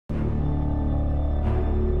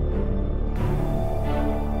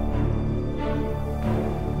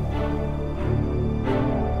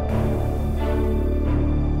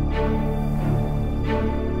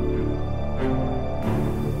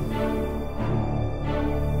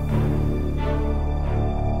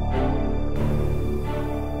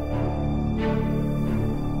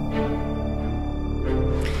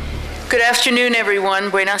afternoon, everyone.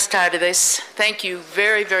 Buenas tardes. Thank you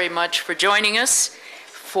very, very much for joining us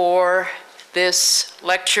for this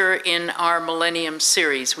lecture in our Millennium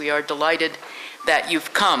Series. We are delighted that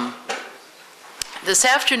you've come. This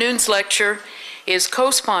afternoon's lecture is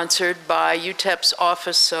co-sponsored by UTEP's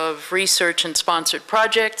Office of Research and Sponsored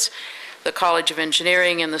Projects, the College of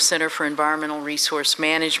Engineering, and the Center for Environmental Resource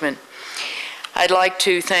Management. I'd like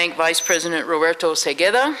to thank Vice President Roberto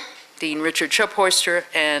Segueda, Dean Richard Schupphorster,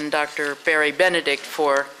 and Dr. Barry Benedict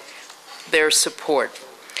for their support.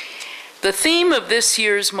 The theme of this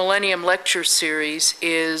year's Millennium Lecture Series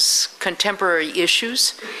is contemporary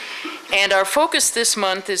issues, and our focus this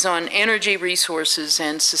month is on energy resources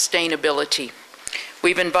and sustainability.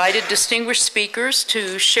 We've invited distinguished speakers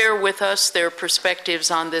to share with us their perspectives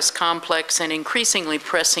on this complex and increasingly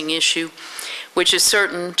pressing issue, which is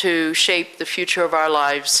certain to shape the future of our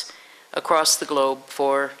lives across the globe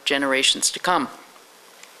for generations to come.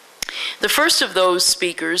 The first of those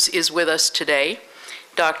speakers is with us today,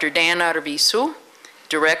 Dr. Dan Arvizu,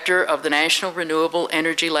 Director of the National Renewable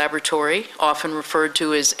Energy Laboratory, often referred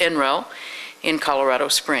to as NREL, in Colorado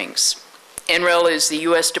Springs. NREL is the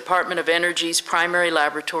U.S. Department of Energy's primary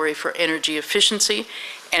laboratory for energy efficiency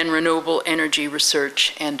and renewable energy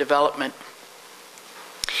research and development.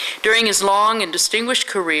 During his long and distinguished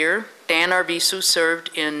career, Dan Arvizu served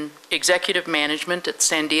in executive management at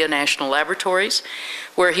Sandia National Laboratories,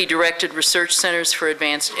 where he directed research centers for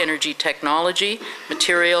advanced energy technology,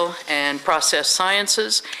 material and process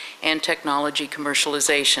sciences, and technology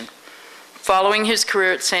commercialization. Following his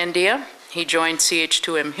career at Sandia, he joined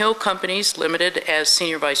CH2M Hill Companies Limited as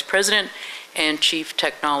Senior Vice President and Chief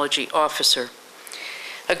Technology Officer.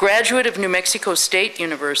 A graduate of New Mexico State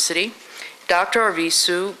University, Dr.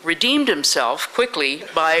 Arvizu redeemed himself quickly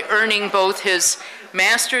by earning both his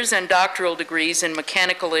master's and doctoral degrees in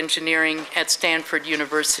mechanical engineering at Stanford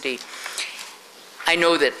University. I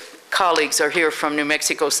know that colleagues are here from New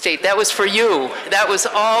Mexico State. That was for you. That was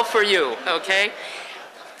all for you, okay?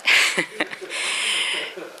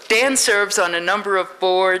 Dan serves on a number of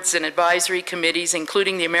boards and advisory committees,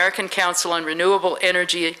 including the American Council on Renewable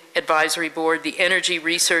Energy Advisory Board, the Energy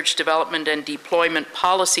Research, Development, and Deployment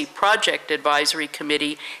Policy Project Advisory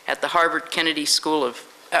Committee at the Harvard Kennedy School,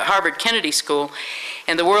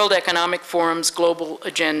 and the World Economic Forum's Global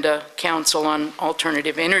Agenda Council on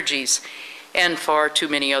Alternative Energies, and far too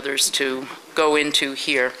many others to go into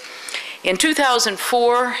here. In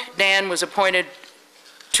 2004, Dan was appointed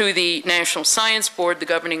to the National Science Board, the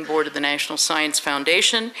governing board of the National Science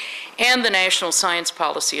Foundation, and the National Science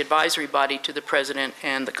Policy Advisory Body to the President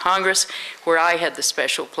and the Congress, where I had the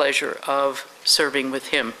special pleasure of serving with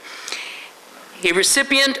him. A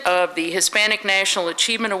recipient of the Hispanic National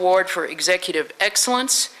Achievement Award for Executive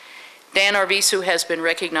Excellence, Dan Arvizu has been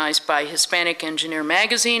recognized by Hispanic Engineer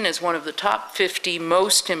magazine as one of the top 50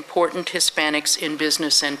 most important Hispanics in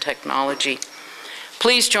business and technology.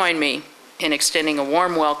 Please join me in extending a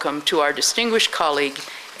warm welcome to our distinguished colleague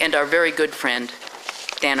and our very good friend,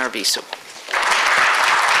 Dan Arvizu.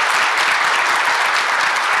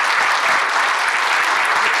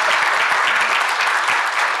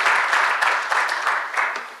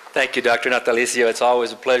 Thank you, Dr. Natalicio. It's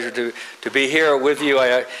always a pleasure to be here with you.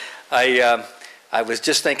 I was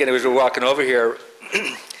just thinking as we were walking over here,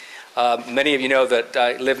 many of you know that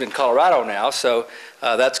I live in Colorado now, so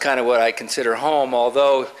that's kind of what I consider home,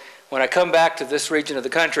 although when I come back to this region of the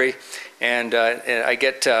country and I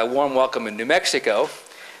get a warm welcome in New Mexico,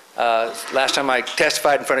 last time I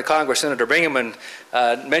testified in front of Congress, Senator Bingaman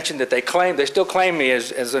mentioned that they still claim me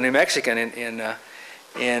as a New Mexican in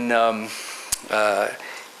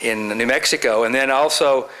New Mexico. And then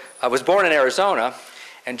also, I was born in Arizona,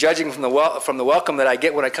 and judging from the welcome that I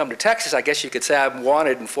get when I come to Texas, I guess you could say I'm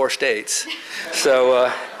wanted in 4 states. So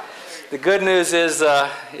the good news is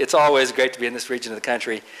it's always great to be in this region of the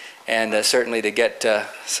country, and certainly to get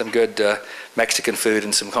some good Mexican food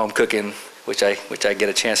and some home cooking, which I get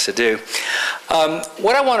a chance to do.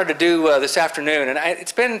 What I wanted to do this afternoon, and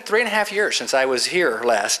it's been 3.5 years since I was here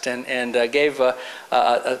last, and gave a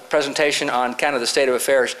presentation on kind of the state of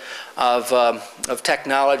affairs of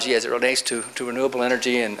technology as it relates to renewable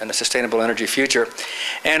energy and a sustainable energy future.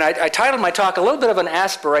 And I titled my talk a little bit of an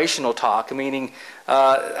aspirational talk, meaning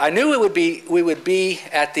I knew we would be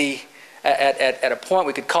at a point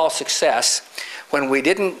we could call success when we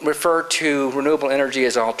didn't refer to renewable energy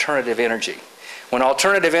as alternative energy. When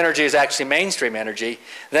alternative energy is actually mainstream energy,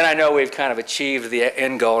 then I know we've kind of achieved the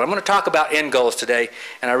end goal. I'm going to talk about end goals today,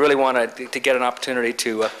 and I really want to get an opportunity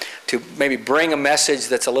to maybe bring a message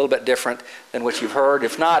that's a little bit different than what you've heard.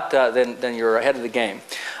 If not, then you're ahead of the game.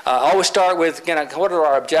 I always start with, again, what are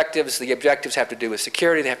our objectives? The objectives have to do with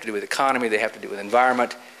security, they have to do with economy, they have to do with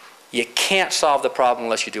environment. You can't solve the problem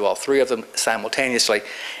unless you do all three of them simultaneously.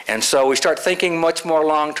 And so we start thinking much more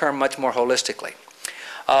long-term, much more holistically.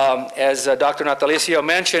 As Dr. Natalicio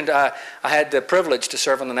mentioned, I had the privilege to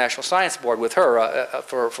serve on the National Science Board with her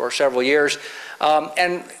for several years.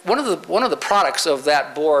 And one of the products of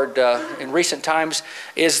that board in recent times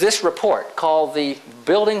is this report called the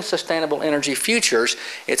Building Sustainable Energy Futures.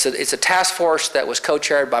 It's a task force that was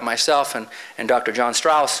co-chaired by myself and Dr. John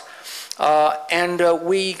Strauss.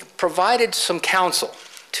 We provided some counsel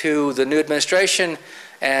to the new administration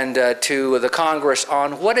and to the Congress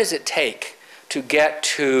on what does it take to get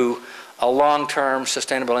to a long-term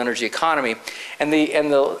sustainable energy economy. And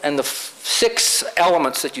the 6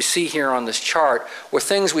 elements that you see here on this chart were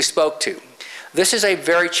things we spoke to. This is a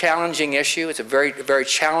very challenging issue. It's a very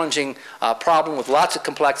challenging problem with lots of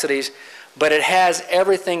complexities, but it has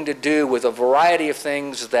everything to do with a variety of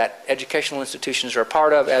things that educational institutions are a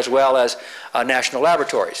part of, as well as national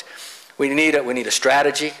laboratories. We need a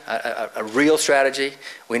strategy, a real strategy.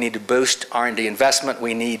 We need to boost R&D investment.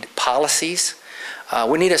 We need policies.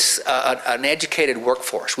 We need an educated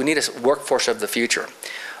workforce. We need a workforce of the future.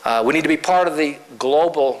 We need to be part of the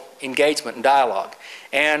global engagement and dialogue.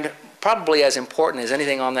 And probably as important as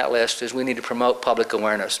anything on that list is we need to promote public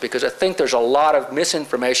awareness, because I think there's a lot of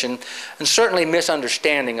misinformation and certainly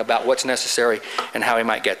misunderstanding about what's necessary and how we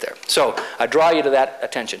might get there. So I draw you to that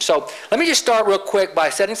attention. So let me just start real quick by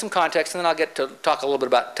setting some context, and then I'll get to talk a little bit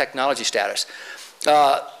about technology status.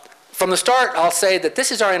 From the start, I'll say that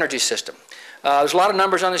this is our energy system. There's a lot of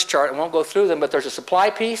numbers on this chart. I won't go through them, but there's a supply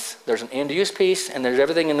piece, there's an end-use piece, and there's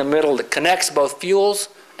everything in the middle that connects both fuels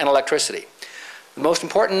and electricity. The most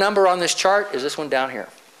important number on this chart is this one down here.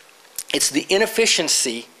 It's the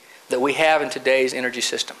inefficiency that we have in today's energy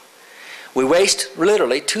system. We waste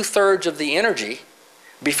literally 2/3 of the energy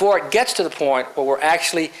before it gets to the point where we're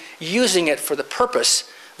actually using it for the purpose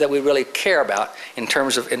that we really care about in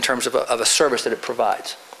terms of a service that it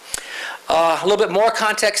provides. A little bit more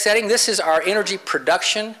context setting. This is our energy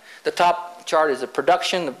production. The top chart is the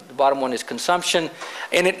production. The bottom one is consumption.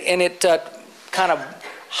 And it kind of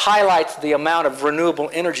highlights the amount of renewable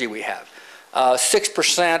energy we have.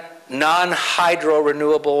 6% non-hydro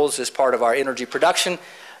renewables is part of our energy production.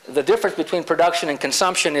 The difference between production and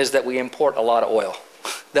consumption is that we import a lot of oil.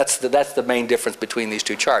 That's the main difference between these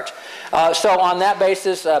two charts. So on that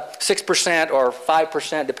basis, 6% or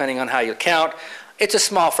 5%, depending on how you count, it's a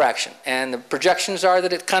small fraction, and the projections are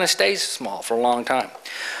that it kind of stays small for a long time.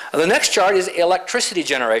 The next chart is electricity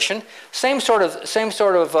generation. Same sort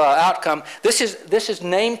of outcome. This is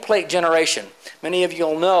nameplate generation. Many of you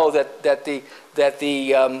will know that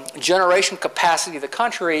the generation capacity of the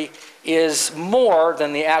country is more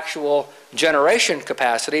than the actual generation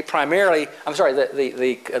capacity. Primarily, I'm sorry,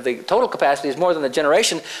 the total capacity is more than the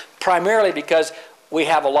generation, primarily because we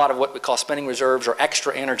have a lot of what we call spending reserves or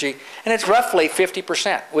extra energy, and it's roughly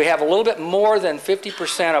 50%. We have a little bit more than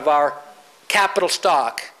 50% of our capital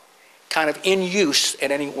stock kind of in use at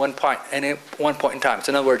any one point in time.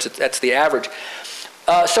 So in other words, that's the average.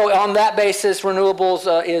 So on that basis, renewables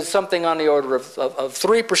is something on the order of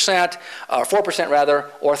 3%, or 4% rather,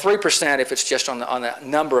 or 3% if it's just on the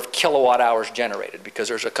number of kilowatt hours generated, because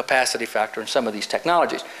there's a capacity factor in some of these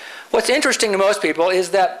technologies. What's interesting to most people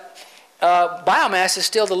is that biomass is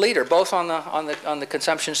still the leader, both on the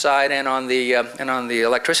consumption side and on the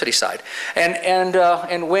electricity side.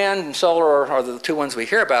 And wind and solar are the two ones we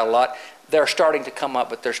hear about a lot. They're starting to come up,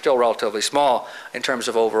 but they're still relatively small in terms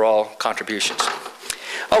of overall contributions.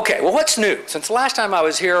 Okay, well, what's new? Since the last time I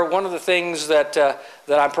was here, one of the things that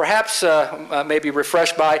I'm perhaps maybe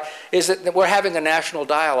refreshed by is that we're having a national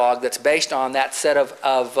dialogue that's based on that set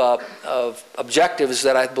of objectives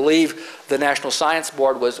that I believe the National Science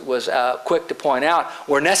Board was quick to point out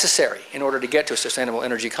were necessary in order to get to a sustainable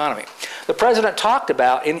energy economy. The President talked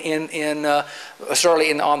about,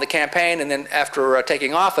 certainly on the campaign and then after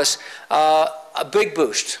taking office, a big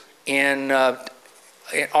boost in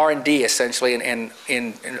R&D, essentially, in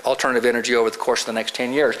alternative energy over the course of the next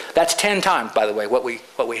 10 years. That's 10 times, by the way, what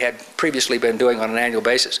we had previously been doing on an annual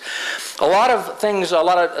basis. A lot of things, a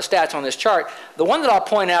lot of stats on this chart. The one that I'll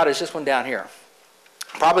point out is this one down here.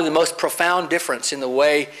 Probably the most profound difference in the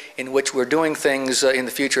way in which we're doing things in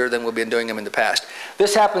the future than we've been doing them in the past.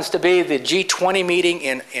 This happens to be the G20 meeting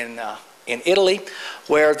in Italy,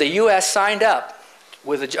 where the U.S. signed up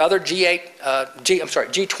with the other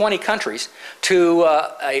G20 countries to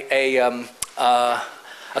a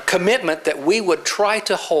commitment that we would try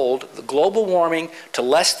to hold the global warming to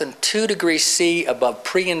less than 2 degrees C above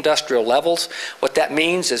pre-industrial levels. What that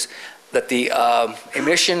means is that the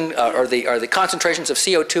emission or the concentrations of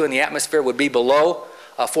CO2 in the atmosphere would be below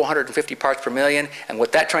 450 parts per million, and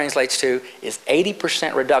what that translates to is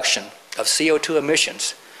 80% reduction of CO2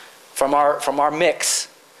 emissions from our mix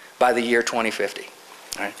by the year 2050.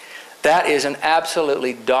 All right? That is an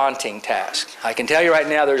absolutely daunting task. I can tell you right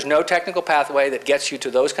now there's no technical pathway that gets you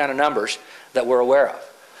to those kind of numbers that we're aware of.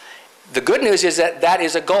 The good news is that that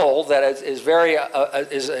is a goal that is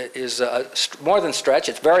more than stretch.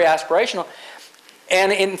 It's very aspirational.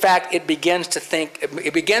 And in fact, it begins to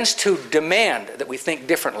demand that we think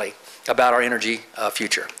differently about our energy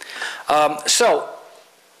future. So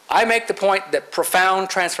I make the point that profound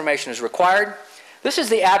transformation is required. This is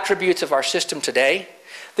the attributes of our system today.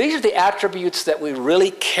 These are the attributes that we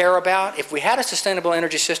really care about. If we had a sustainable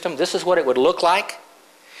energy system, this is what it would look like.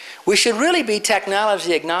 We should really be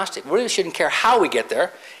technology agnostic. We really shouldn't care how we get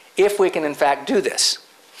there if we can in fact do this.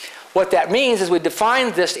 What that means is we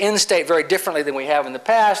define this end state very differently than we have in the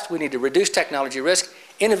past. We need to reduce technology risk.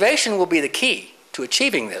 Innovation will be the key to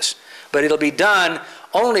achieving this, but it'll be done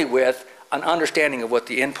only with an understanding of what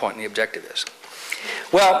the endpoint and the objective is.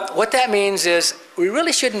 Well, what that means is we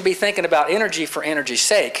really shouldn't be thinking about energy for energy's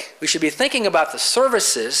sake. We should be thinking about the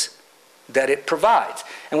services that it provides.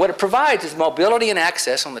 And what it provides is mobility and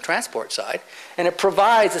access on the transport side, and it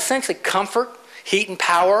provides essentially comfort, heat, and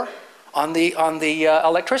power on the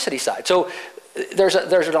electricity side. So there's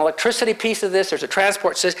an electricity piece of this, there's a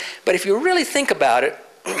transport system, but if you really think about it,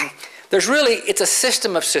 it's a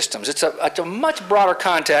system of systems. It's a much broader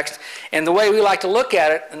context, and the way we like to look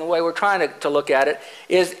at it, and the way we're trying to look at it,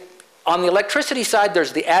 is on the electricity side,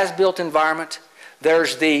 there's the as-built environment,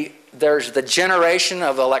 there's the generation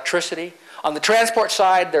of electricity. On the transport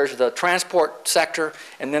side, there's the transport sector,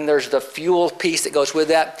 and then there's the fuel piece that goes with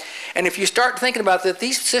that. And if you start thinking about that,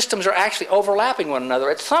 these systems are actually overlapping one another.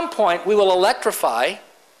 At some point, we will electrify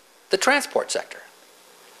the transport sector.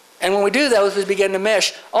 And when we do those, we begin to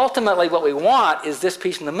mesh. Ultimately, what we want is this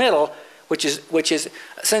piece in the middle, which is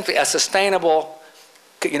essentially a sustainable,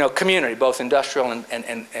 community, both industrial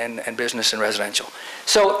and business and residential.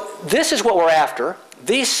 So this is what we're after.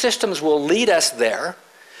 These systems will lead us there.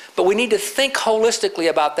 But we need to think holistically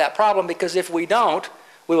about that problem, because if we don't,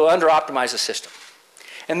 we will under-optimize the system.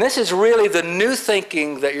 And this is really the new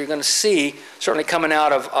thinking that you're going to see certainly coming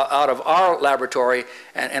out of our laboratory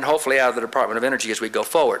and hopefully out of the Department of Energy as we go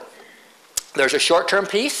forward. There's a short-term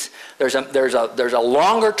piece, there's a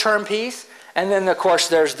longer-term piece, and then of course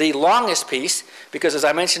there's the longest piece, because as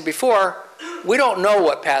I mentioned before, we don't know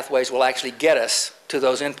what pathways will actually get us to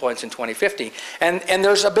those endpoints in 2050. And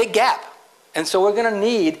there's a big gap. And so we're going to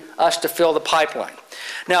need us to fill the pipeline.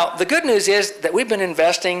 Now, the good news is that we've been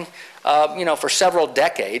investing for several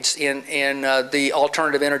decades in the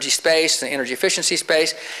alternative energy space, the energy efficiency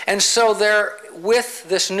space. And so with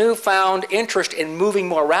this newfound interest in moving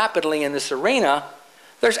more rapidly in this arena,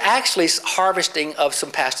 there's actually harvesting of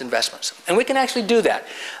some past investments. And we can actually do that.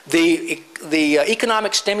 The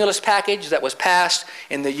economic stimulus package that was passed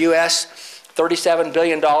in the US, $37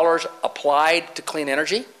 billion applied to clean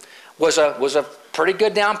energy, was a pretty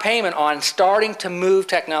good down payment on starting to move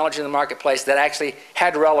technology in the marketplace that actually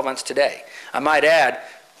had relevance today. I might add,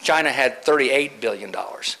 China had $38 billion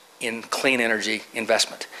in clean energy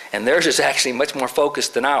investment, and theirs is actually much more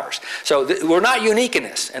focused than ours. So we're not unique in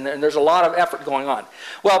this, and there's a lot of effort going on.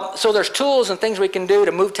 Well, so there's tools and things we can do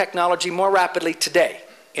to move technology more rapidly today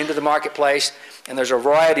into the marketplace, and there's a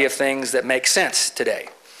variety of things that make sense today.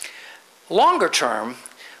 Longer term,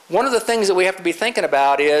 one of the things that we have to be thinking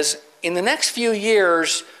about is, in the next few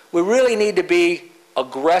years, we really need to be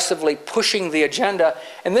aggressively pushing the agenda,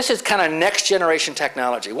 and this is kind of next generation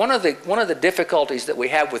technology. One of the difficulties that we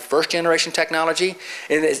have with first generation technology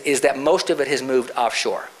is that most of it has moved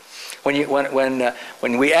offshore.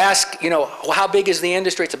 When we ask, how big is the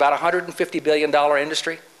industry? It's about a $150 billion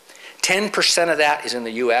industry. 10% of that is in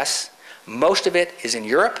the US. Most of it is in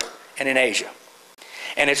Europe and in Asia.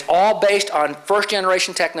 And it's all based on first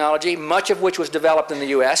generation technology, much of which was developed in the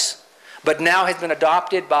US, but now has been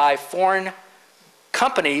adopted by foreign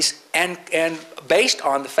companies and based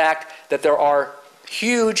on the fact that there are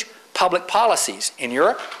huge public policies in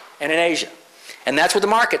Europe and in Asia. And that's where the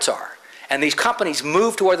markets are. And these companies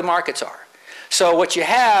move to where the markets are. So what you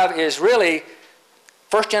have is really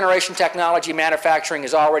first generation technology manufacturing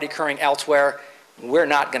is already occurring elsewhere. We're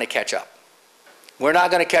not going to catch up. We're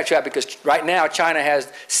not going to catch up because right now China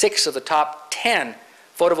has 6 of the top 10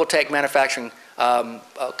 photovoltaic manufacturing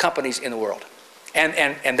companies in the world.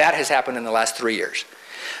 And that has happened in the last 3 years.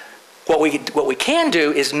 What we can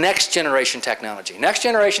do is next generation technology. Next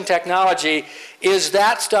generation technology is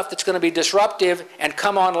that stuff that's going to be disruptive and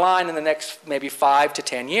come online in the next maybe 5 to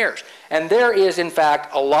 10 years. And there is, in fact,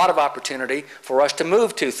 a lot of opportunity for us to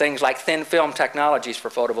move to things like thin film technologies for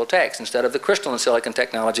photovoltaics instead of the crystalline silicon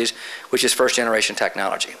technologies, which is first generation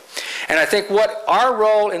technology. And I think what our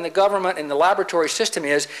role in the government, in the laboratory system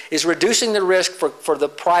is reducing the risk for the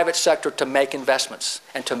private sector to make investments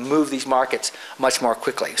and to move these markets much more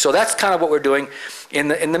quickly. So that's kind of what we're doing in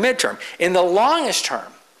the midterm. In the longest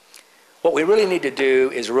term, what we really need to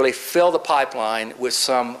do is really fill the pipeline with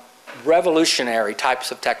some revolutionary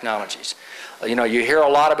types of technologies. You know, you hear a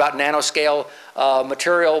lot about nanoscale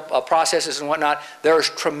material processes and whatnot. There's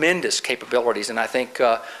tremendous capabilities, and I think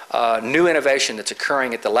new innovation that's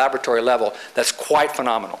occurring at the laboratory level that's quite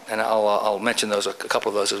phenomenal. And I'll mention those, a couple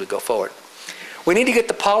of those as we go forward. We need to get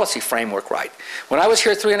the policy framework right. When I was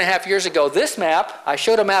here 3.5 years ago, this map, I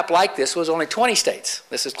showed a map like this, was only 20 states.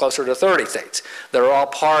 This is closer to 30 states. They're all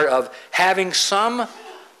part of having some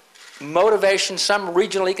motivation, some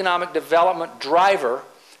regional economic development driver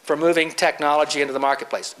for moving technology into the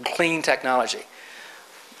marketplace, clean technology.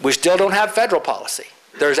 We still don't have federal policy.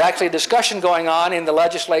 There's actually a discussion going on in the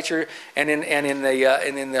legislature and in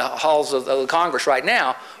the halls of the Congress right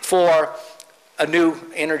now for a new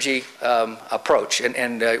energy approach,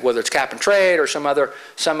 and whether it's cap and trade or some other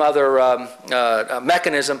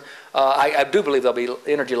mechanism, I do believe there'll be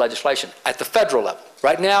energy legislation at the federal level.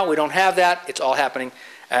 Right now, we don't have that. It's all happening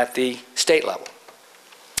at the state level.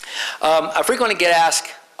 I frequently get asked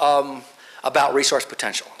about resource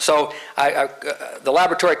potential. So the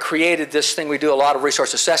laboratory created this thing. We do a lot of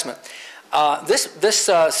resource assessment. This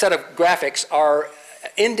set of graphics are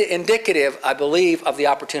indicative, I believe, of the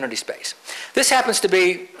opportunity space. This happens to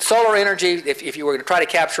be solar energy, if you were to try to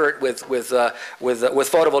capture it with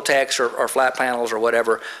photovoltaics or flat panels or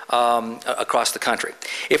whatever across the country.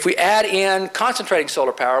 If we add in concentrating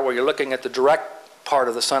solar power, where you're looking at the direct part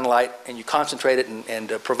of the sunlight and you concentrate it and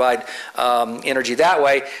provide energy that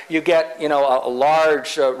way, you get, you know, a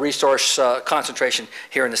large resource concentration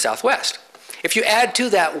here in the Southwest. If you add to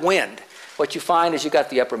that wind, what you find is you got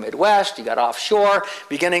the upper Midwest, you got offshore,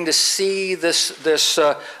 beginning to see the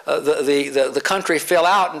country fill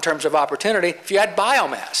out in terms of opportunity. If you add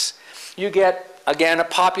biomass, you get, again, a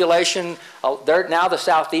population. Now the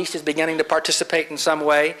Southeast is beginning to participate in some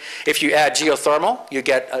way. If you add geothermal, you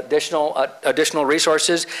get additional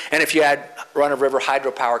resources. And if you add run-of-river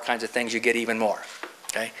hydropower kinds of things, you get even more.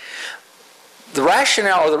 Okay? The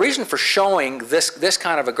rationale, or the reason for showing this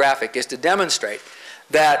kind of a graphic is to demonstrate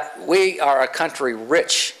that we are a country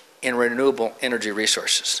rich in renewable energy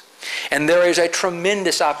resources. And there is a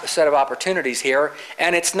tremendous set of opportunities here,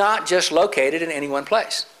 and it's not just located in any one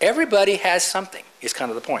place. Everybody has something, is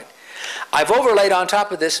kind of the point. I've overlaid on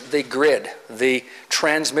top of this the grid, the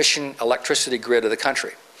transmission electricity grid of the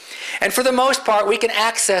country. And for the most part, we can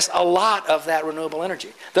access a lot of that renewable energy.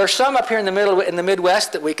 There's some up here in the middle, in the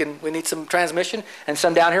Midwest, that we need some transmission, and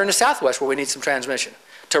some down here in the Southwest where we need some transmission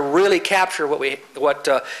to really capture what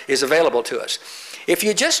is available to us. If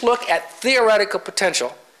you just look at theoretical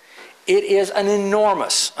potential, it is an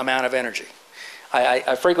enormous amount of energy.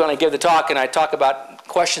 I frequently give the talk, and I talk about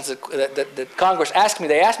questions that Congress asked me.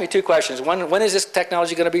 They asked me two questions. One, when is this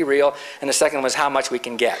technology going to be real? And the second was how much we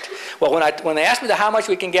can get. Well, when they ask me the how much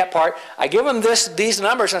we can get part, I give them these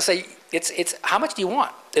numbers and I say, it's how much do you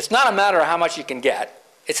want? It's not a matter of how much you can get.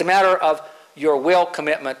 It's a matter of your will,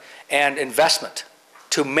 commitment, and investment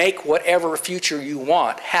to make whatever future you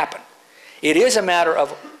want happen. It is a matter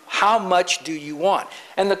of how much do you want.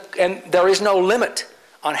 And there is no limit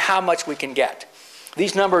on how much we can get.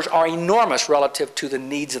 These numbers are enormous relative to the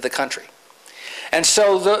needs of the country. And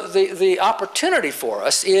so the opportunity for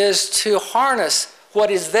us is to harness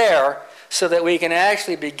what is there so that we can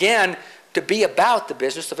actually begin to be about the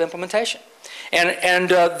business of implementation. And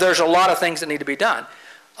there's a lot of things that need to be done.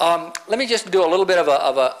 Let me just do a little bit of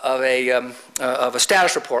a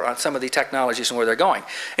status report on some of the technologies and where they're going.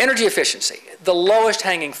 Energy efficiency, the lowest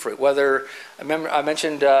hanging fruit, whether, I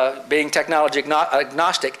mentioned being technology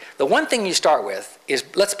agnostic, the one thing you start with is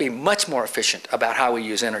let's be much more efficient about how we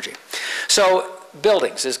use energy. So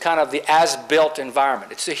buildings is kind of the as-built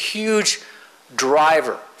environment. It's a huge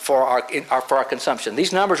driver for our consumption.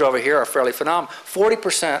 These numbers over here are fairly phenomenal.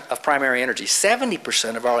 40% of primary energy,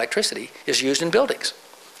 70% of our electricity is used in buildings.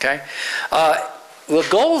 Okay? The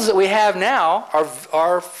goals that we have now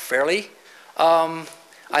are fairly,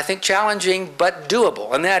 I think, challenging but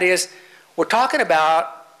doable. And that is, we're talking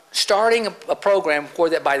about starting a program where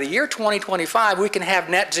that by the year 2025 we can have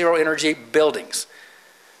net zero energy buildings,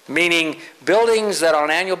 meaning buildings that on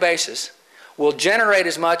an annual basis will generate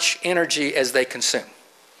as much energy as they consume.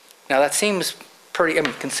 Now that seems pretty, I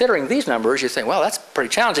mean, considering these numbers, you think, well, that's pretty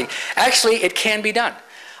challenging. Actually, it can be done.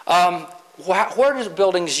 Where do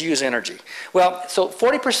buildings use energy? Well, so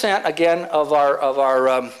 40% again of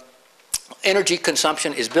our energy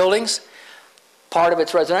consumption is buildings. Part of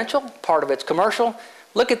it's residential, part of it's commercial.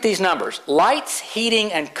 Look at these numbers. Lights,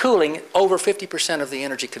 heating, and cooling, over 50% of the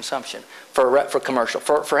energy consumption for commercial.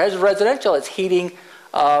 For residential, it's heating,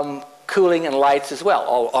 cooling, and lights as well,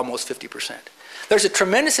 almost 50%. There's a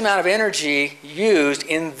tremendous amount of energy used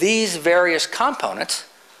in these various components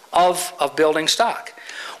of building stock.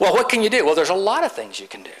 Well, what can you do? Well, there's a lot of things you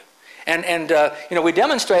can do. And you know, we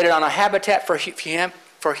demonstrated on a Habitat for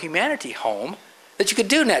Humanity home that you could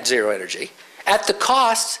do net zero energy at the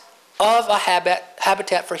cost of a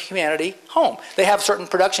Habitat for Humanity home. They have certain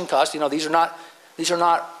production costs. You know, these are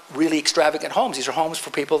not really extravagant homes. These are homes for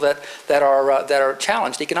people that are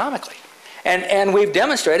challenged economically. And we've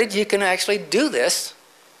demonstrated you can actually do this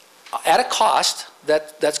at a cost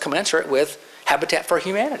that's commensurate with Habitat for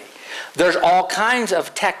Humanity. There's all kinds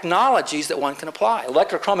of technologies that one can apply.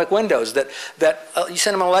 Electrochromic windows that you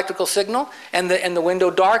send them an electrical signal and the window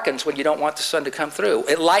darkens when you don't want the sun to come through.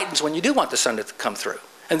 It lightens when you do want the sun to come through.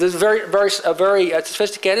 And there's very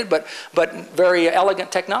sophisticated but very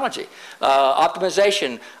elegant technology.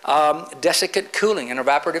 Optimization, desiccant cooling and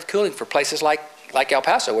evaporative cooling for places like El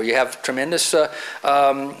Paso, where you have tremendous air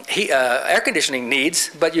conditioning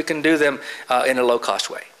needs, but you can do them in a low-cost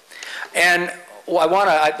way. And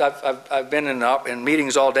I've been in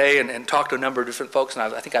meetings all day and talked to a number of different folks,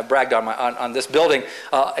 and I think I bragged on this building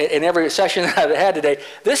in every session that I've had today.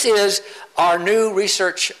 This is our new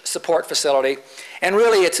research support facility, and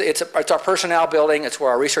really it's our personnel building. It's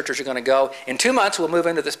where our researchers are going to go. In 2 months, we'll move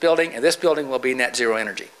into this building, and this building will be net zero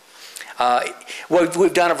energy.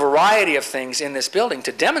 We've done a variety of things in this building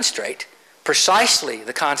to demonstrate precisely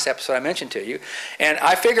the concepts that I mentioned to you, and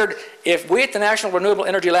I figured if we at the National Renewable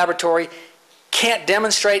Energy Laboratory can't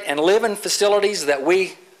demonstrate and live in facilities that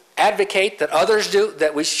we advocate, that others do,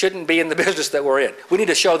 that we shouldn't be in the business that we're in. We need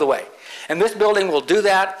to show the way. And this building will do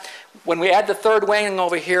that. When we add the third wing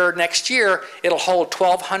over here next year, it'll hold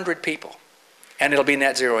 1,200 people, and it'll be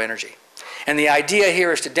net zero energy. And the idea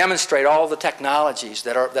here is to demonstrate all the technologies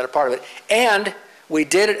that are part of it. And we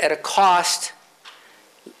did it at a cost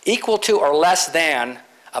equal to or less than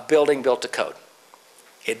a building built to code.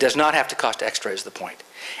 It does not have to cost extra is the point.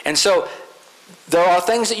 And so there are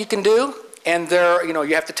things that you can do, and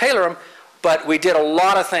you have to tailor them, but we did a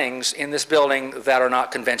lot of things in this building that are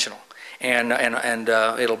not conventional. And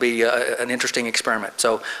it'll be an interesting experiment.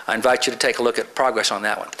 So I invite you to take a look at progress on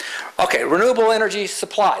that one. Okay, renewable energy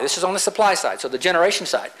supply. This is on the supply side, so the generation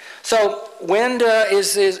side. So wind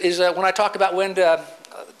is when I talked about wind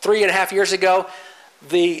 3.5 years ago,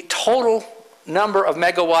 the total number of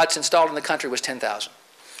megawatts installed in the country was 10,000.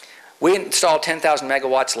 We installed 10,000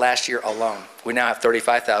 megawatts last year alone. We now have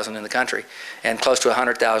 35,000 in the country and close to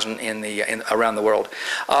 100,000 around the world.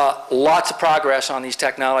 Lots of progress on these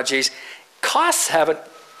technologies. Costs haven't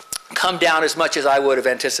come down as much as I would have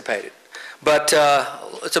anticipated, but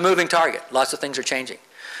it's a moving target. Lots of things are changing.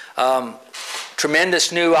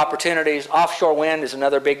 Tremendous new opportunities. Offshore wind is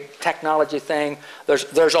another big technology thing.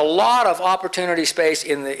 There's a lot of opportunity space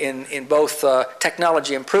in both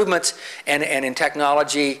technology improvements and in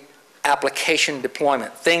technology application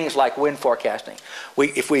deployment, things like wind forecasting.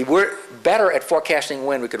 If we were better at forecasting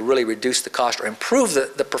wind, we could really reduce the cost or improve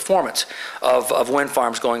the performance of wind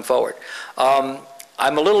farms going forward. I'm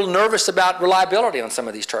a little nervous about reliability on some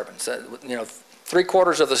of these turbines.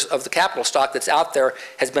 3/4 of the capital stock that's out there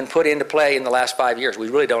has been put into play in the last 5 years. We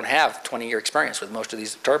really don't have 20-year experience with most of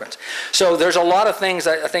these turbines. So there's a lot of things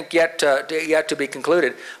I think yet to be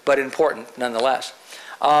concluded, but important nonetheless.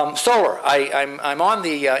 Solar. I'm on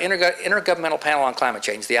the Intergovernmental Panel on Climate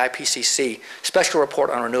Change, the IPCC Special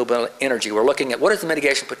Report on Renewable Energy. We're looking at what is the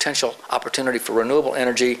mitigation potential opportunity for renewable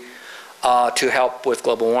energy to help with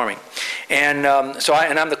global warming. And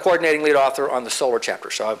I'm the coordinating lead author on the solar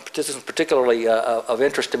chapter, so this is particularly of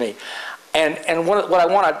interest to me. And what I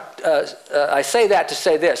want to, I say that to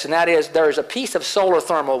say this, and that is there is a piece of solar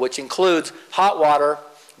thermal which includes hot water,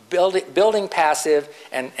 building passive,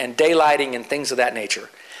 and daylighting and things of that nature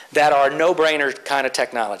that are no-brainer kind of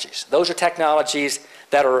technologies. Those are technologies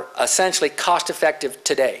that are essentially cost-effective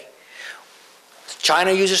today.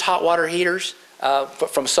 China uses hot water heaters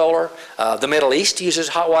from solar. The Middle East uses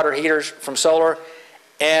hot water heaters from solar.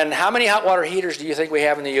 And how many hot water heaters do you think we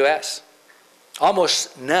have in the U.S.?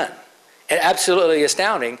 Almost none. absolutely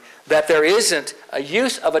astounding that there isn't a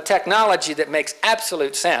use of a technology that makes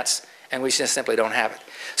absolute sense, and we just simply don't have it.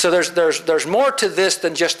 So there's more to this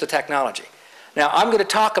than just the technology. Now, I'm going to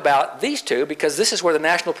talk about these two because this is where the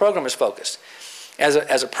national program is focused.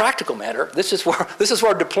 As a practical matter, this is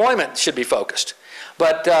where deployment should be focused.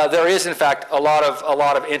 But there is, in fact, a lot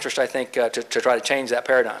of interest, I think, to try to change that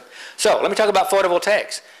paradigm. So let me talk about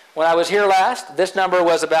photovoltaics. When I was here last, this number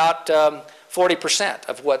was about 40%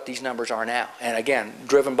 of what these numbers are now. And again,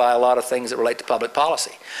 driven by a lot of things that relate to public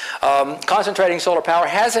policy. Concentrating solar power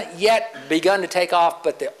hasn't yet begun to take off,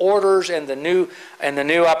 but the orders and the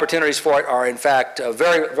new opportunities for it are, in fact,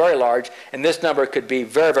 very, very large. And this number could be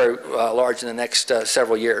very, very large in the next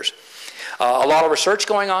several years. A lot of research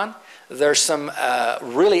going on. There's some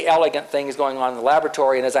really elegant things going on in the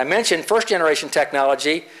laboratory. And as I mentioned, first-generation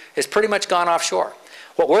technology has pretty much gone offshore.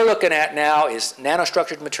 What we're looking at now is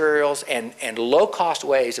nanostructured materials and low-cost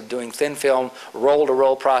ways of doing thin film,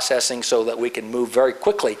 roll-to-roll processing so that we can move very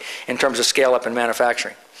quickly in terms of scale-up and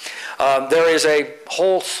manufacturing. There is a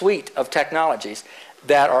whole suite of technologies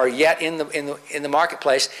that are yet in the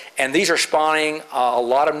marketplace, and these are spawning a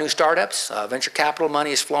lot of new startups. Venture capital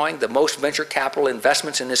money is flowing. The most venture capital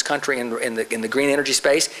investments in this country in the green energy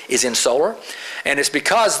space is in solar, and it's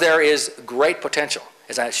because there is great potential.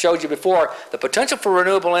 As I showed you before, the potential for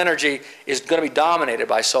renewable energy is going to be dominated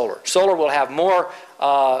by solar. Solar will have more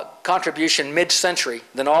contribution mid-century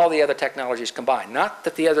than all the other technologies combined. Not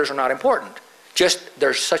that the others are not important, just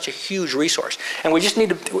there's such a huge resource. And we just need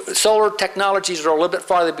to, solar technologies are a little bit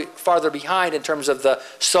farther behind in terms of the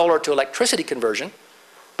solar to electricity conversion,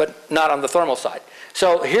 but not on the thermal side.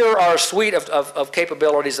 So here are a suite of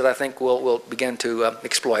capabilities that I think we'll begin to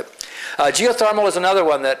exploit. Geothermal is another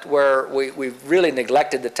one where we've really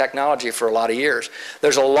neglected the technology for a lot of years.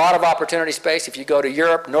 There's a lot of opportunity space. If you go to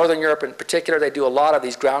Europe, Northern Europe in particular, they do a lot of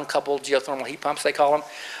these ground-coupled geothermal heat pumps, they call them.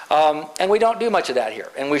 And we don't do much of that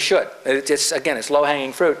here, and we should. Again, it's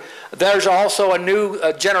low-hanging fruit. There's also a new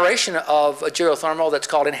generation of geothermal that's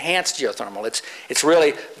called enhanced geothermal. It's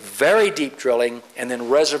really very deep drilling and then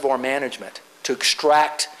reservoir management to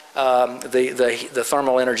extract the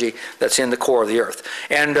thermal energy that's in the core of the earth.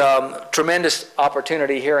 And tremendous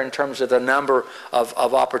opportunity here in terms of the number of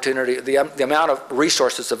opportunity, the amount of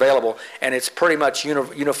resources available, and it's pretty much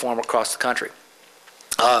uniform across the country.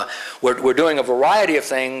 We're doing a variety of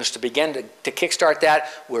things to begin to kickstart that.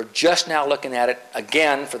 We're just now looking at it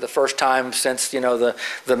again for the first time since the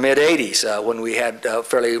mid-'80s when we had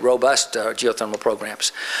fairly robust geothermal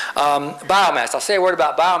programs. Biomass. I'll say a word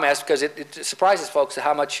about biomass because it surprises folks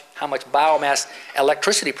how much biomass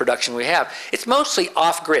electricity production we have. It's mostly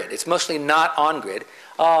off-grid. It's mostly not on-grid,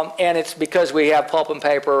 and it's because we have pulp and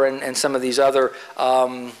paper and some of these other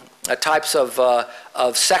types of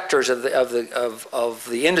sectors of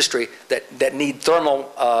the industry that need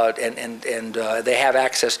thermal and they have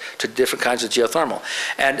access to different kinds of geothermal.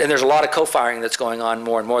 And there's a lot of co-firing that's going on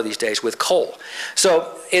more and more these days with coal.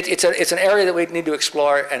 So it's an area that we need to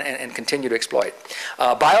explore and continue to exploit.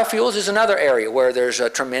 Biofuels is another area where there's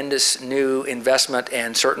a tremendous new investment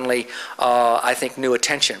and certainly I think new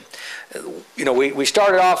attention. We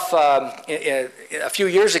started off a few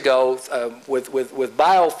years ago with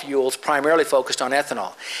biofuels primarily focused on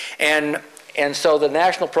ethanol. And so the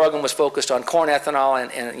national program was focused on corn ethanol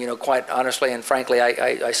and quite honestly and frankly,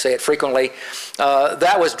 I say it frequently,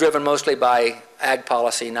 that was driven mostly by ag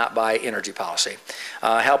policy, not by energy policy.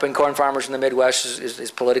 Helping corn farmers in the Midwest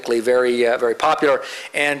is politically very, very popular,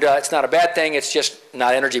 and it's not a bad thing, it's just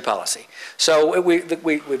not energy policy. So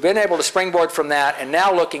we've been able to springboard from that and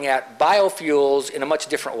now looking at biofuels in a much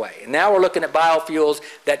different way. And now we're looking at biofuels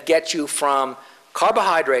that get you from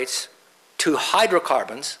carbohydrates to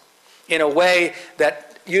hydrocarbons in a way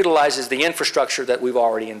that utilizes the infrastructure that we've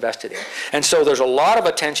already invested in. And so there's a lot of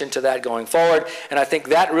attention to that going forward, and I think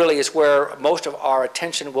that really is where most of our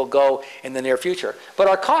attention will go in the near future. But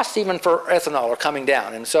our costs even for ethanol are coming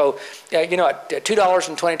down, and so at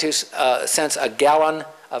 $2.22 a gallon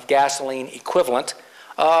of gasoline equivalent,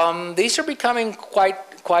 these are becoming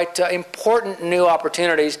quite important new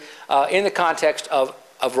opportunities in the context of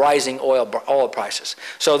rising oil prices.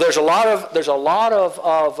 So there's a lot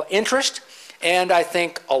of interest, and I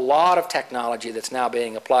think a lot of technology that's now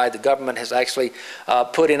being applied. The government has actually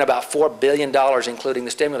put in about $4 billion, including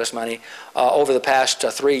the stimulus money, over the past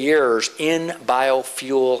 3 years in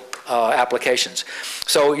biofuel applications.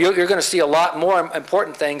 So you're going to see a lot more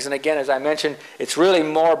important things, and again, as I mentioned, it's really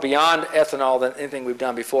more beyond ethanol than anything we've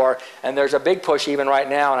done before, and there's a big push even right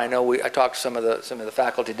now, and I know I talked to some of the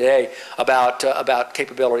faculty today about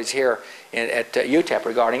capabilities here at UTEP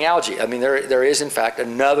regarding algae. I mean, there is, in fact,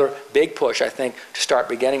 another big push, I think, to start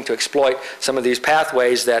beginning to exploit some of these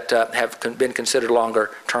pathways that have been considered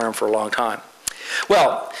longer term for a long time.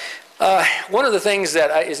 Well, one of the things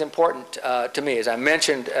that is important to me, as I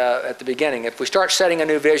mentioned at the beginning, if we start setting a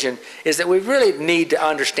new vision, is that we really need to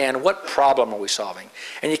understand what problem are we solving.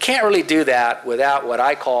 And you can't really do that without what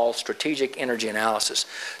I call strategic energy analysis.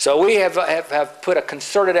 So we have put a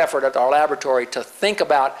concerted effort at our laboratory to think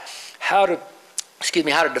about how to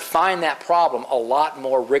define that problem a lot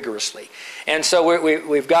more rigorously. And so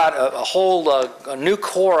we've got a whole a new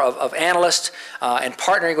core of analysts and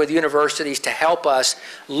partnering with universities to help us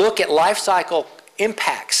look at life cycle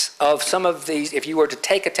impacts of some of these. If you were to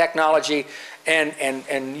take a technology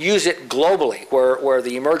and use it globally, where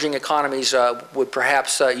the emerging economies would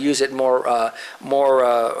perhaps use it more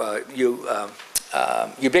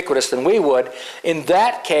ubiquitous than we would, in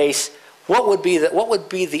that case, what would be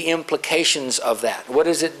the implications of that? What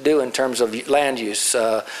does it do in terms of land use,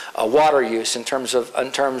 water use, in terms of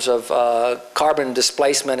carbon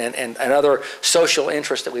displacement and other social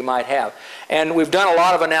interests that we might have? And we've done a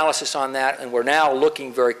lot of analysis on that, and we're now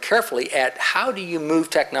looking very carefully at how do you move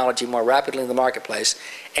technology more rapidly in the marketplace,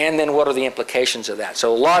 and then what are the implications of that?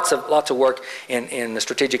 So lots of work in the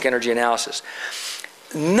strategic energy analysis.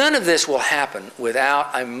 None of this will happen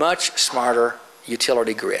without a much smarter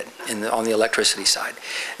utility grid on the electricity side.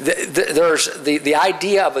 The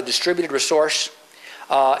idea of a distributed resource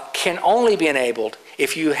can only be enabled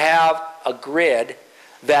if you have a grid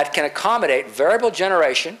that can accommodate variable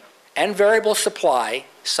generation and variable supply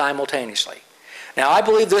simultaneously. Now, I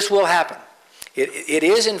believe this will happen. It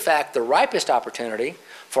is, in fact, the ripest opportunity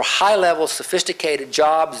for high-level, sophisticated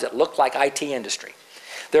jobs that look like IT industry.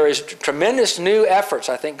 There is tremendous new efforts,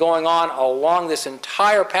 I think, going on along this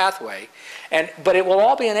entire pathway, but it will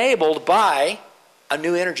all be enabled by a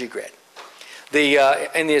new energy grid.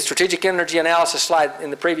 In the strategic energy analysis slide,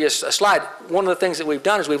 in the previous slide, one of the things that we've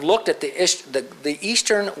done is we've looked at the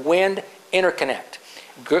Eastern Wind Interconnect,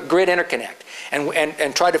 grid interconnect,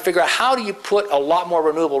 and tried to figure out how do you put a lot more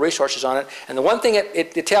renewable resources on it. And the one thing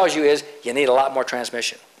it tells you is you need a lot more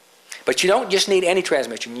transmission. But you don't just need any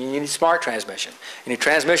transmission, you need smart transmission. You need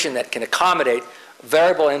transmission that can accommodate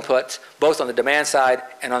variable inputs, both on the demand side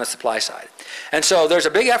and on the supply side. And so there's a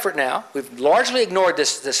big effort now. We've largely ignored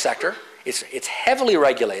this sector. It's heavily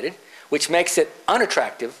regulated, which makes it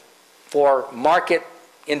unattractive for market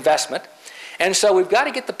investment. And so we've got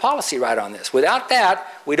to get the policy right on this. Without that,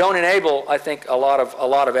 we don't enable, I think, a lot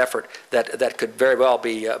of effort that could very well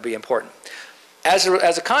be important. As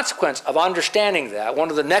a consequence of understanding that, one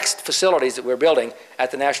of the next facilities that we're building at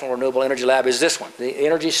the National Renewable Energy Lab is this one, the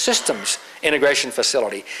Energy Systems Integration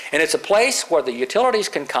Facility. And it's a place where the utilities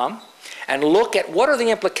can come and look at what are the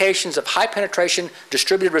implications of high penetration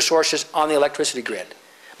distributed resources on the electricity grid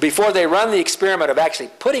before they run the experiment of actually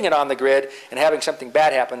putting it on the grid and having something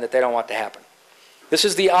bad happen that they don't want to happen. This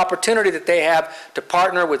is the opportunity that they have to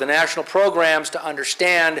partner with the national programs to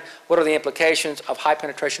understand what are the implications of high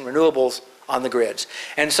penetration renewables on the grids.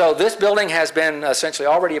 And so this building has been essentially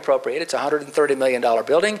already appropriated. It's a $130 million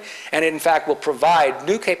building, and it in fact will provide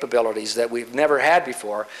new capabilities that we've never had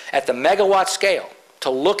before at the megawatt scale to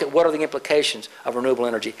look at what are the implications of renewable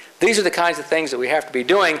energy. These are the kinds of things that we have to be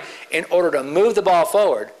doing in order to move the ball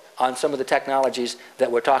forward on some of the technologies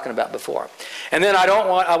that we're talking about before. And then I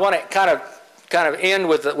want to kind of end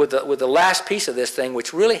with the last piece of this thing,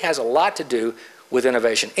 which really has a lot to do with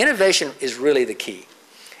innovation. Innovation is really the key.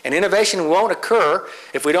 And innovation won't occur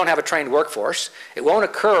if we don't have a trained workforce. It won't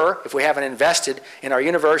occur if we haven't invested in our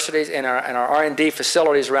universities and our R&D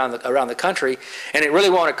facilities around the country. And it really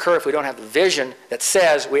won't occur if we don't have the vision that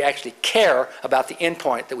says we actually care about the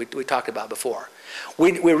endpoint that we talked about before.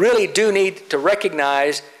 We really do need to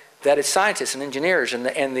recognize that it's scientists and engineers and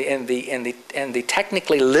the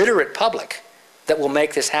technically literate public that will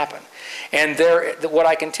make this happen. And what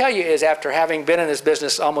I can tell you is, after having been in this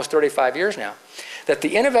business almost 35 years now, that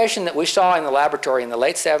the innovation that we saw in the laboratory in the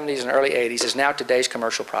late 70s and early 80s is now today's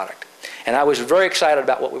commercial product. And I was very excited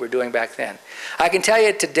about what we were doing back then. I can tell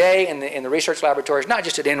you today in the research laboratories, not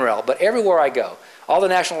just at NREL, but everywhere I go, all the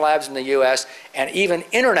national labs in the US and even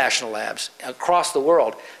international labs across the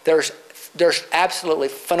world, there's absolutely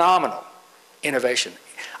phenomenal innovation.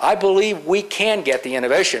 I believe we can get the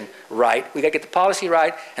innovation right. We've got to get the policy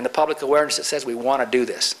right and the public awareness that says we want to do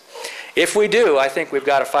this. If we do, I think we've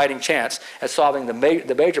got a fighting chance at solving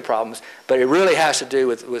the major problems, but it really has to do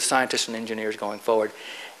with scientists and engineers going forward.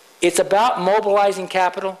 It's about mobilizing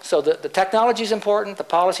capital. So the technology is important, the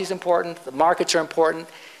policy is important, the markets are important.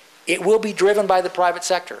 It will be driven by the private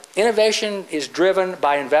sector. Innovation is driven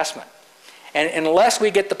by investment. And unless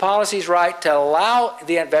we get the policies right to allow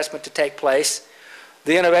the investment to take place,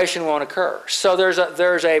 the innovation won't occur. So there's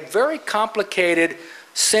a very complicated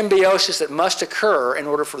symbiosis that must occur in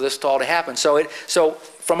order for this all to happen. So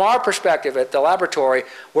from our perspective at the laboratory,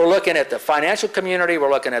 we're looking at the financial community,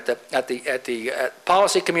 we're looking at the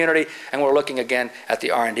policy community, and we're looking again at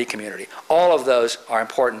the R&D community. All of those are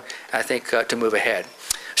important, I think, to move ahead.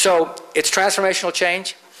 So it's transformational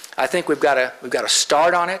change. I think we've got to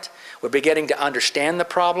start on it. We're beginning to understand the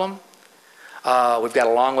problem. We've got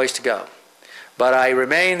a long ways to go. But I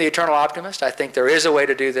remain the eternal optimist. I think there is a way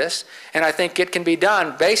to do this, and I think it can be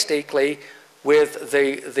done basically with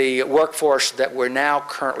the workforce that we're now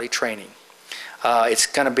currently training. It's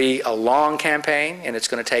going to be a long campaign, and it's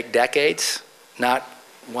going to take decades, not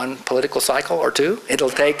one political cycle or two. It'll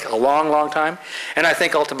take a long, long time, and I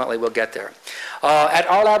think ultimately we'll get there. At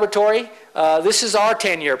our laboratory, this is our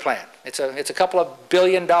 10-year plan. It's a couple of $1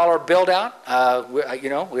 billion build out.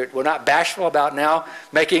 We're not bashful about now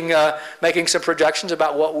making some projections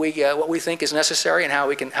about what we think is necessary and how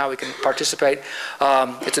we can participate.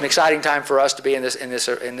 It's an exciting time for us to be in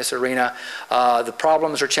this arena. The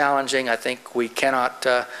problems are challenging. I think we cannot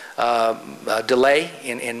delay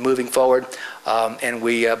in moving forward, and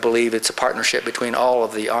we believe it's a partnership between all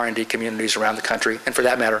of the R&D communities around the country, and for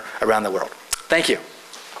that matter, around the world. Thank you.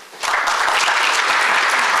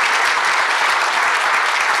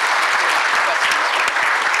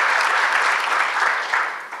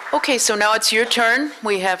 Okay, so now it's your turn.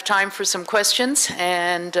 We have time for some questions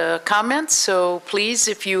and comments. So please,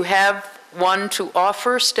 if you have one to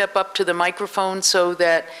offer, step up to the microphone so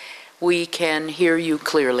that we can hear you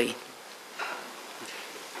clearly.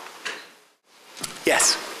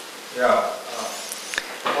 Yes. Yeah.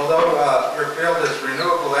 Although your field is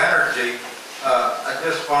renewable energy, I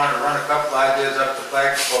just wanted to run a couple ideas up the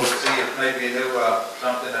flagpole to see if maybe you knew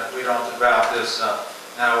something that we don't about this.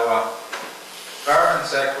 Carbon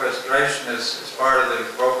sequestration is part of the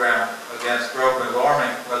program against global warming,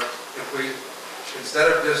 but if we, instead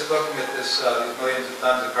of just looking at this, these millions of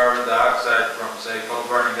tons of carbon dioxide from, say, coal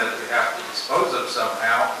burning that we have to dispose of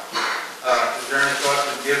somehow, is there any thought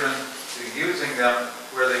been given to using them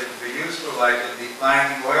where they can be useful, like in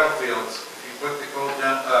declining oil fields? If you put the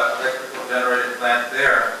electrical generated plant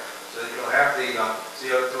there, so that you'll have the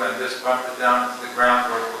CO2 and just pump it down to the ground,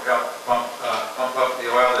 where it will help pump up the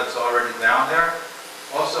oil that's already down there.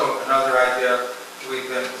 Also, another idea, we've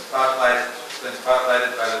been spotlighted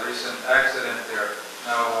by the recent accident there.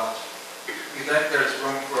 Now, you think there's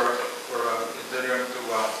room for continuing to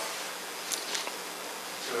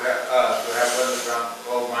have underground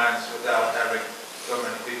coal mines without having so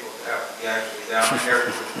many people to have to be actually down here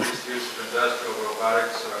with increased use of industrial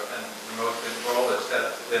robotics and remote control that's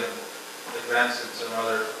been advanced in some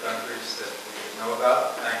other countries that we know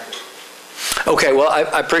about? Thank you. Okay, well,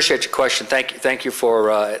 I appreciate your question. Thank you for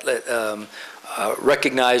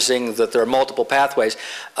recognizing that there are multiple pathways.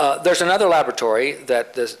 There's another laboratory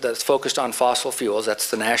that's focused on fossil fuels. That's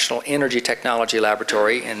the National Energy Technology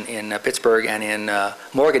Laboratory in Pittsburgh and in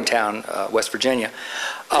Morgantown, West Virginia.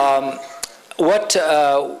 And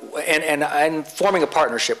I'm forming a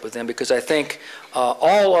partnership with them because I think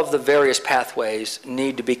all of the various pathways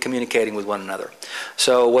need to be communicating with one another.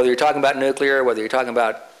 So whether you're talking about nuclear, whether you're talking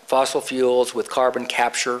about fossil fuels with carbon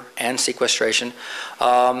capture and sequestration,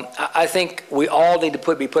 I think we all need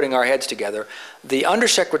to be putting our heads together. The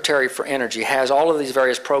Undersecretary for Energy has all of these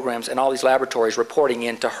various programs and all these laboratories reporting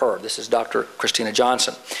into her. This is Dr. Christina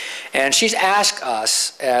Johnson. And she's asked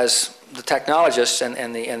us as the technologists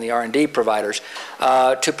and the R&D providers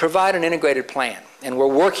to provide an integrated plan. And we're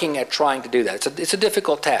working at trying to do that. It's a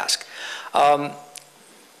difficult task.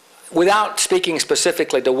 Without speaking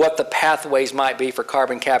specifically to what the pathways might be for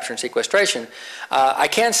carbon capture and sequestration, I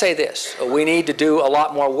can say this. We need to do a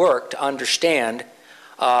lot more work to understand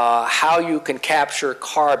how you can capture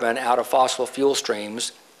carbon out of fossil fuel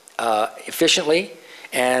streams efficiently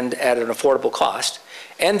and at an affordable cost.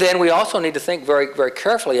 And then we also need to think very, very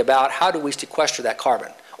carefully about how do we sequester that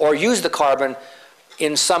carbon or use the carbon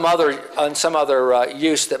in some other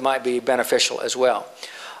use that might be beneficial as well.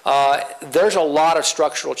 There's a lot of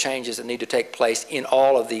structural changes that need to take place in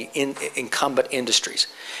all of the incumbent industries,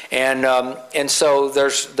 and so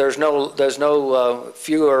there's no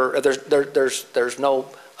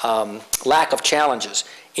lack of challenges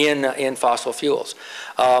in fossil fuels.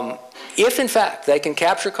 If in fact they can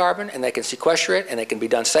capture carbon and they can sequester it and it can be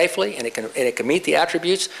done safely and it can meet the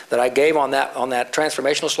attributes that I gave on that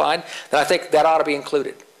transformational slide, then I think that ought to be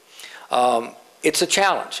included. it's a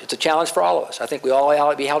challenge. It's a challenge for all of us. I think we all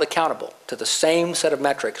ought to be held accountable to the same set of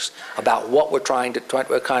metrics about what we're trying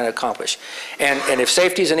to accomplish. And if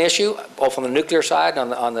safety is an issue, both on the nuclear side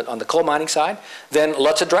and on the coal mining side, then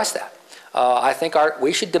let's address that. I think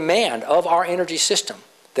we should demand of our energy system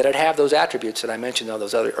that it have those attributes that I mentioned on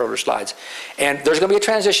those other earlier slides. And there's going to be a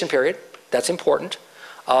transition period. That's important.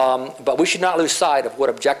 But we should not lose sight of what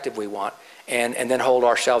objective we want and then hold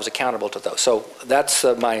ourselves accountable to those. So that's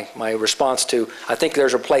my response to, I think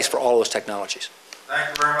there's a place for all those technologies.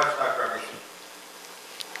 Thank you very much, Dr. Arvizu.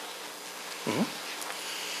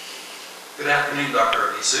 Good afternoon, Dr.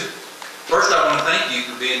 Arvizu. First, I want to thank you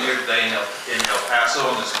for being here today in El Paso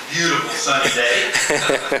on this beautiful sunny day.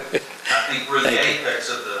 I think we're the apex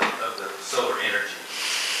of the solar energy.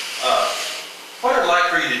 What I'd like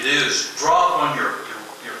for you to do is draw upon your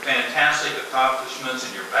fantastic accomplishments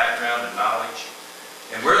and your background and knowledge,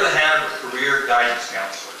 and wear the hat of a career guidance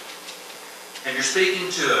counselor. And you're speaking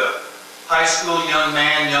to a high school young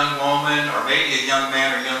man, young woman, or maybe a young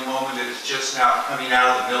man or young woman that is just now coming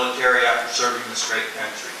out of the military after serving this great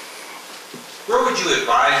country. Where would you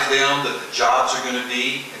advise them that the jobs are going to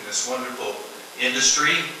be in this wonderful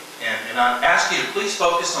industry? And I'd ask you to please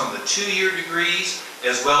focus on the 2-year degrees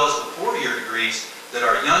as well as the 4-year degrees that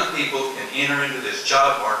our young people can enter into this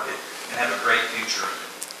job market and have a great future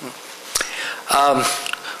in it.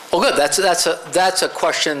 Well, good. That's a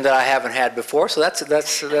question that I haven't had before, so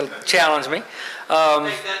that'll challenge me. Take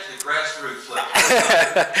that to the grassroots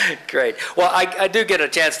level. Great. Well, I do get a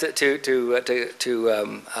chance to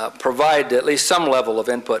provide at least some level of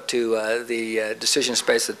input to the decision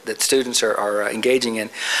space that students are engaging in.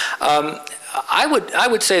 I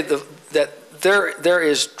would say that there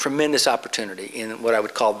is tremendous opportunity in what I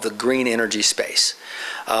would call the green energy space.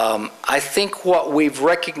 I think what we've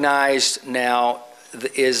recognized now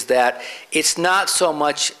is that it's not so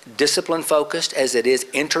much discipline focused as it is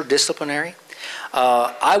interdisciplinary.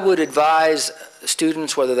 I would advise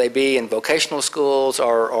students, whether they be in vocational schools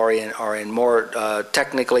or in more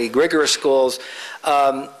technically rigorous schools,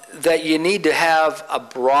 that you need to have a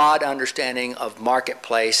broad understanding of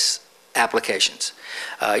marketplace applications.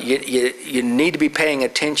 You need to be paying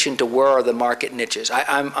attention to where are the market niches.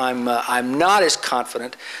 I'm not as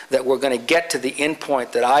confident that we're going to get to the end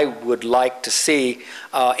point that I would like to see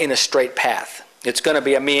in a straight path. It's going to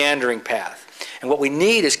be a meandering path. And what we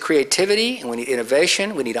need is creativity, and we need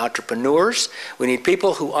innovation, we need entrepreneurs, we need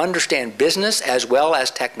people who understand business as well as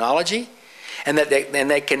technology, and that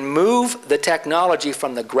they can move the technology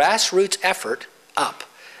from the grassroots effort up.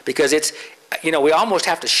 Because it's, you know, we almost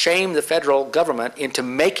have to shame the federal government into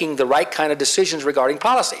making the right kind of decisions regarding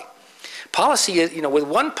policy. Policy is, you know, with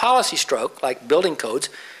one policy stroke, like building codes,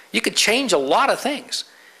 you could change a lot of things.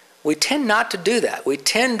 We tend not to do that. We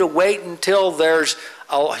tend to wait until there's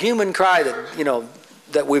a human cry that, you know,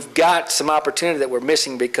 that we've got some opportunity that we're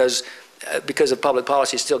missing because of public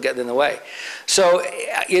policy still getting in the way. So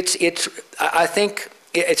I think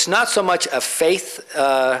it's not so much a faith,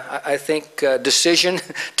 I think, decision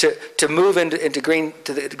to move into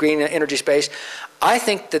the green energy space. I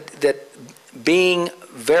think that being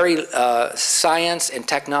very science and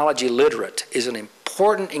technology literate is an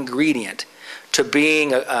important ingredient to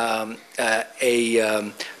being to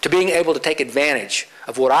being able to take advantage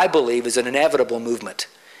of what I believe is an inevitable movement.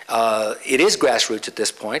 It is grassroots at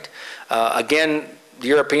this point. Again, the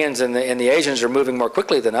Europeans and the Asians are moving more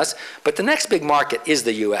quickly than us, but the next big market is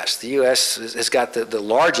the U.S. The U.S. has got the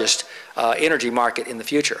largest energy market in the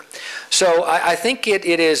future. So I think it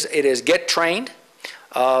is get trained.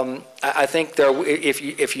 I think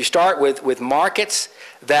if you start with markets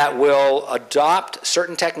that will adopt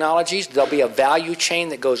certain technologies, there'll be a value chain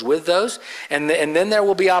that goes with those, and then there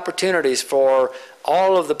will be opportunities for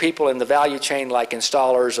all of the people in the value chain, like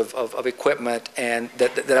installers of equipment and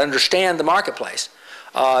that understand the marketplace,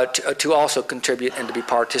 to also contribute and to be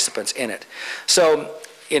participants in it. So,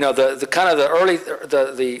 you know,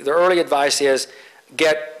 the early advice is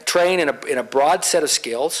get trained in a broad set of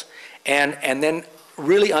skills, and then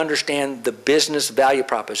really understand the business value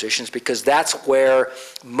propositions, because that's where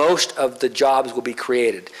most of the jobs will be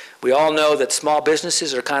created. We all know that small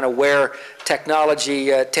businesses are kind of where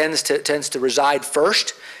technology tends to reside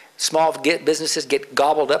first. Small businesses get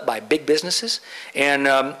gobbled up by big businesses, and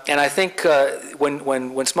I think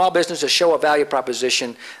when small businesses show a value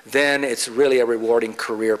proposition, then it's really a rewarding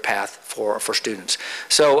career path for students.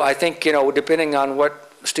 So I think, you know, depending on what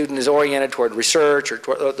student is oriented toward, research or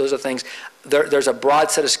toward those are things, there's a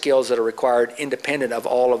broad set of skills that are required independent of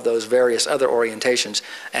all of those various other orientations,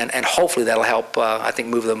 and hopefully that'll help, I think,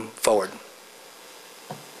 move them forward.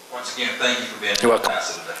 Once again, thank you for being You're welcome.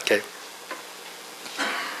 today. Okay.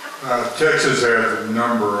 Texas has a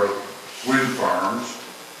number of wind farms.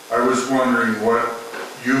 I was wondering what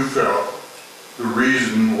you felt the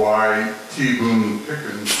reason why T. Boone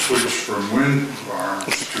Pickens switched from wind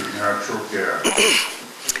farms to natural gas.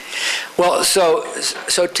 Well,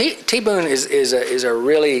 so T. Boone is a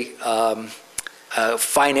really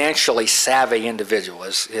financially savvy individual,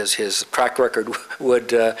 as his track record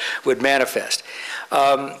would manifest.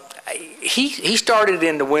 He started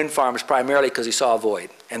into wind farms primarily because he saw a void,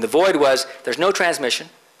 and the void was there's no transmission,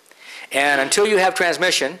 and until you have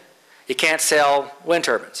transmission, you can't sell wind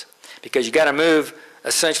turbines because you got to move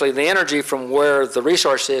essentially the energy from where the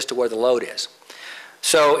resource is to where the load is.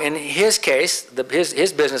 So in his case,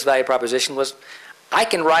 his business value proposition was, I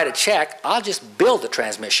can write a check, I'll just build the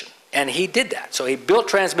transmission. And he did that. So he built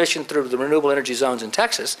transmission through the renewable energy zones in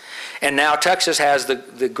Texas, and now Texas has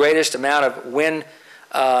the greatest amount of wind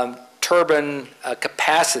turbine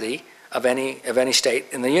capacity of any state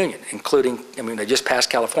in the union, including, I mean, they just passed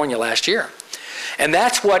California last year. And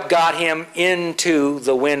that's what got him into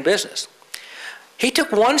the wind business. He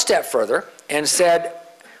took one step further and said,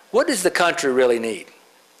 what does the country really need?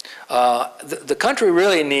 The country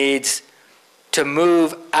really needs to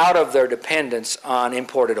move out of their dependence on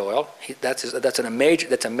imported oil. That's a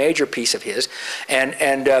major piece of his.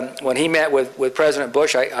 And when he met with President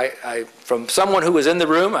Bush, I from someone who was in the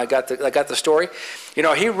room, I got the story. You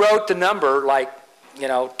know, he wrote the number like, you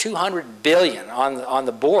know, $200 billion on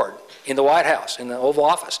the board in the White House, in the Oval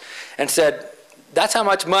Office, and said, that's how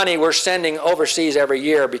much money we're sending overseas every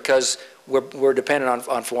year because we're dependent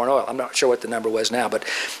on foreign oil. I'm not sure what the number was now, but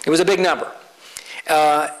it was a big number.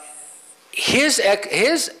 His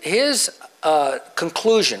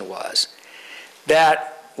conclusion was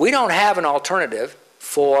that we don't have an alternative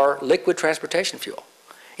for liquid transportation fuel.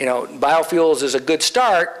 You know, biofuels is a good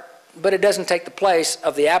start, but it doesn't take the place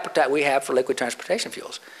of the appetite we have for liquid transportation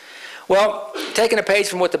fuels. Well, taking a page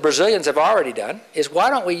from what the Brazilians have already done is, why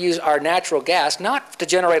don't we use our natural gas not to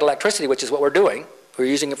generate electricity, which is what we're doing. We're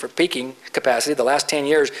using it for peaking capacity. The last 10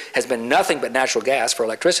 years has been nothing but natural gas for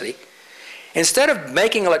electricity. Instead of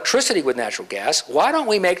making electricity with natural gas, why don't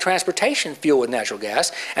we make transportation fuel with natural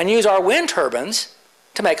gas and use our wind turbines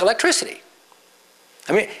to make electricity?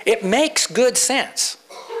 I mean, it makes good sense.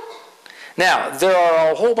 Now, there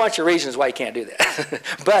are a whole bunch of reasons why you can't do that,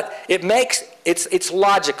 but it's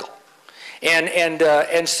logical.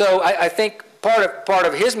 And so I think part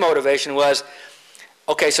of his motivation was,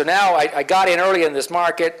 okay, so now I got in early in this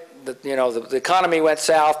market. The economy went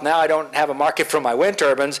south. Now I don't have a market for my wind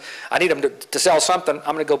turbines. I need them to sell something.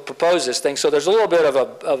 I'm going to go propose this thing. So there's a little bit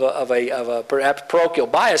of a perhaps parochial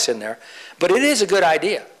bias in there, but it is a good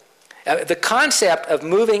idea. The concept of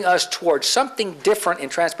moving us towards something different in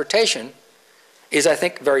transportation is, I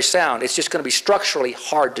think, very sound. It's just going to be structurally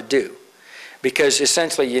hard to do, because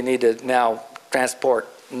essentially you need to now transport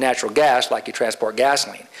natural gas like you transport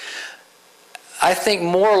gasoline. I think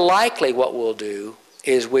more likely what we'll do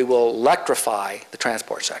is we will electrify the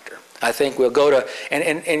transport sector. I think we'll go to,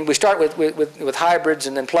 and we start with hybrids,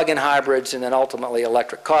 and then plug-in hybrids, and then ultimately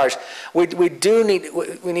electric cars. We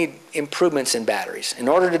need improvements in batteries. In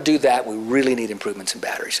order to do that, we really need improvements in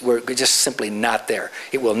batteries. We're just simply not there.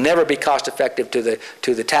 It will never be cost effective to the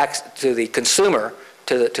consumer,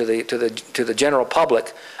 to the general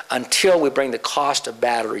public, until we bring the cost of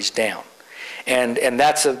batteries down. And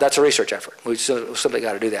that's a research effort. We've simply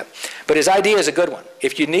got to do that. But his idea is a good one.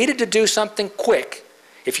 If you needed to do something quick,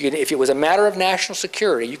 if it was a matter of national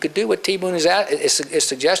security, you could do what T. Boone is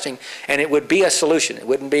suggesting, and it would be a solution. It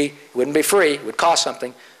wouldn't be free. It would cost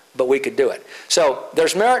something, but we could do it. So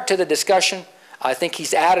there's merit to the discussion. I think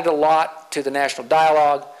he's added a lot to the national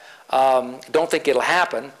dialogue. Don't think it'll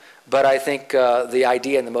happen, but I think the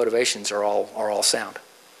idea and the motivations are all sound.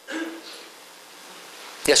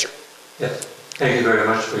 Yes, sir. Yes. Thank you very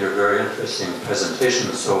much for your very interesting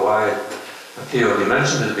presentation. So wide appeal. You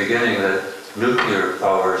mentioned at the beginning that nuclear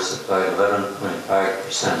power supplied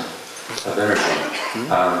 11.5% of energy.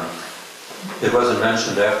 It wasn't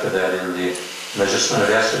mentioned after that in the, and I just wanted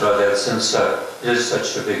to ask about that, since it is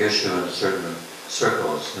such a big issue in certain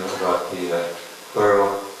circles, you know, about the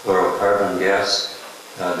fluorocarbon gas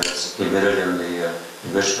that's emitted in the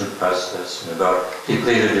enrichment process, and about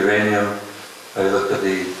depleted uranium. I looked at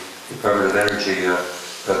the Department of Energy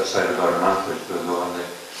website about a month or two ago, and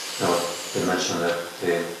they mentioned that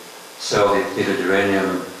they sell depleted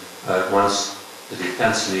uranium once the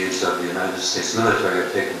defense needs of the United States military are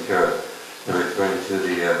taken care of. They're referring to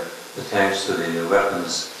the tanks, to the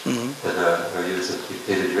weapons that are used with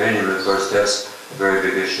depleted uranium. Of course, that's a very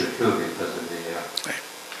big issue too, because of the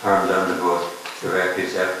harm done to both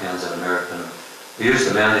Iraqis, Afghans, and Americans. We used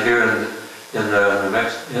to man here in New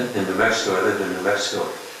Mexico. I lived in New Mexico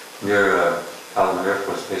near Allen Air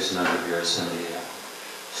Force Base a number of years.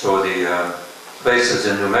 So the places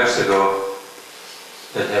in New Mexico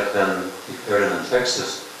that have been declared, and in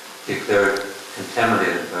Texas, declared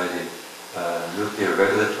contaminated by the Nuclear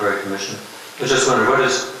Regulatory Commission. I just wonder, what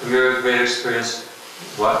is, from your great experience,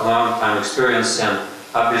 what long-time experience, and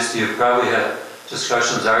obviously you've probably had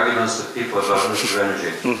discussions, arguments with people about nuclear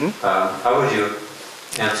energy. How would you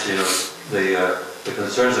answer the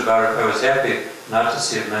concerns about it? I was happy not to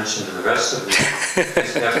see it mentioned in the rest of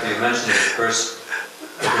the after you mentioned it first.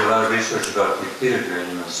 I did a lot of research about depleted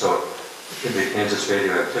uranium, and so it retains its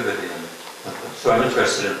radioactivity. And so I'm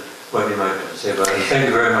interested in what you might have to say about it. And thank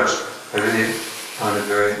you very much. I really found it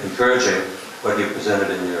very encouraging what you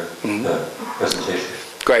presented in your presentation.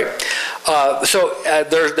 Great.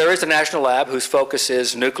 There is a national lab whose focus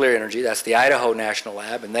is nuclear energy. That's the Idaho National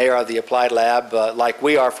Lab, and they are the applied lab. Like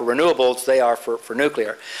we are for renewables, they are for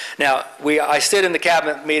nuclear. Now, I sit in the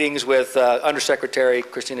cabinet meetings with Undersecretary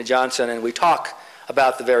Christina Johnson, and we talk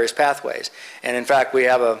about the various pathways. And in fact, we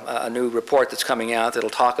have a new report that's coming out that'll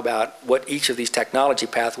talk about what each of these technology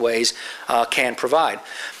pathways can provide.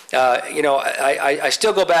 I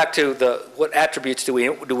still go back to what attributes do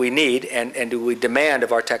we need and do we demand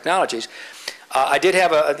of our technologies. I did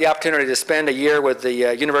have the opportunity to spend a year with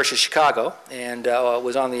the University of Chicago, and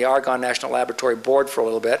was on the Argonne National Laboratory board for a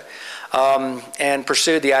little bit, and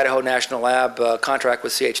pursued the Idaho National Lab contract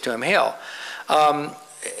with CH2M Hill.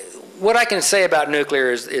 What I can say about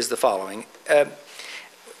nuclear is the following.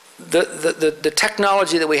 The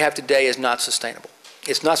technology that we have today is not sustainable.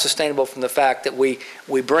 It's not sustainable from the fact that we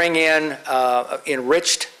bring in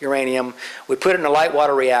enriched uranium, we put it in a light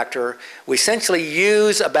water reactor, we essentially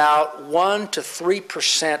use about 1 to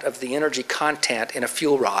 3% of the energy content in a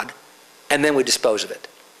fuel rod, and then we dispose of it.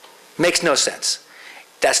 Makes no sense.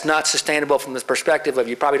 That's not sustainable from the perspective of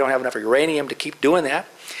you probably don't have enough uranium to keep doing that.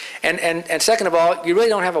 And second of all, you really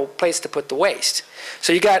don't have a place to put the waste.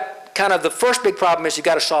 So you got kind of the first big problem is you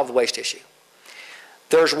got to solve the waste issue.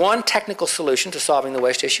 There's one technical solution to solving the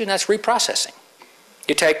waste issue, and that's reprocessing.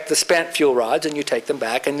 You take the spent fuel rods and you take them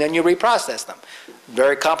back and then you reprocess them.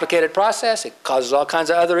 Very complicated process. It causes all kinds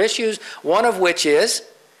of other issues, one of which is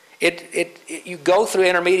you go through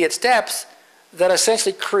intermediate steps that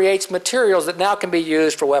essentially creates materials that now can be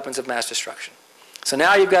used for weapons of mass destruction. So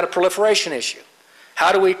now you've got a proliferation issue.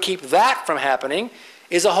 How do we keep that from happening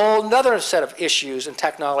is a whole other set of issues and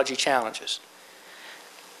technology challenges.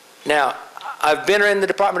 Now, I've been in the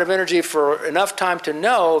Department of Energy for enough time to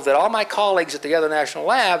know that all my colleagues at the other national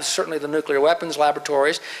labs, certainly the nuclear weapons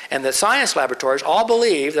laboratories and the science laboratories, all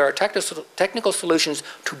believe there are technical solutions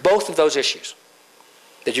to both of those issues.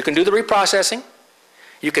 That you can do the reprocessing,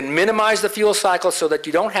 you can minimize the fuel cycle so that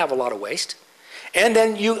you don't have a lot of waste, and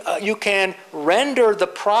then you can render the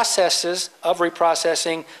processes of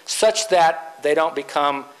reprocessing such that they don't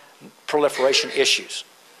become proliferation issues.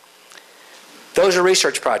 Those are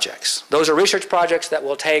research projects. Those are research projects that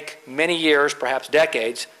will take many years, perhaps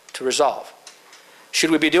decades, to resolve. Should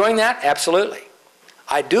we be doing that? Absolutely.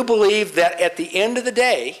 I do believe that at the end of the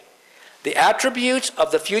day, the attributes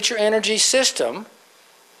of the future energy system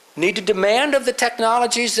need to demand of the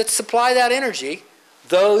technologies that supply that energy,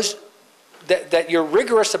 those that you're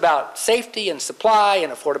rigorous about safety and supply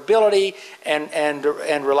and affordability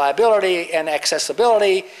and reliability and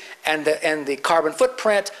accessibility and the carbon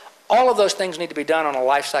footprint. All of those things need to be done on a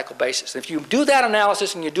life cycle basis. If you do that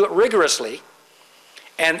analysis and you do it rigorously,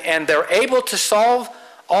 and they're able to solve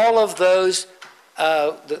all of those,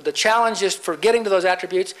 the challenges for getting to those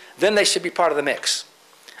attributes, then they should be part of the mix.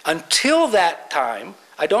 Until that time,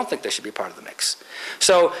 I don't think they should be part of the mix.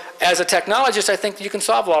 So as a technologist, I think you can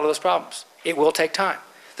solve a lot of those problems. It will take time.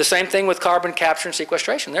 The same thing with carbon capture and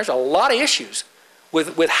sequestration. There's a lot of issues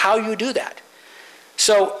with how you do that.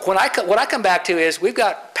 So what I come back to is we've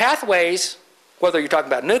got pathways, whether you're talking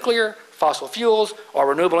about nuclear, fossil fuels, or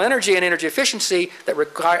renewable energy and energy efficiency that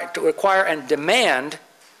require and demand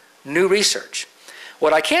new research.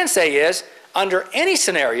 What I can say is, under any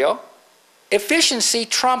scenario, efficiency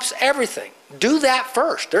trumps everything. Do that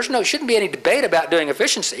first. Shouldn't be any debate about doing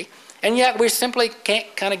efficiency, and yet we simply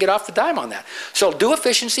can't kind of get off the dime on that. So do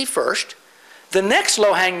efficiency first. The next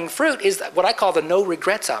low-hanging fruit is what I call the no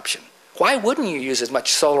regrets option. Why wouldn't you use as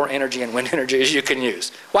much solar energy and wind energy as you can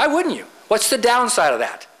use? Why wouldn't you? What's the downside of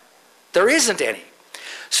that? There isn't any.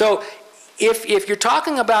 So if you're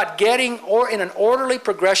talking about getting in an orderly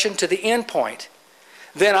progression to the end point,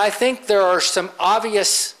 then I think there are some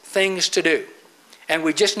obvious things to do. And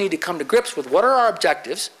we just need to come to grips with what are our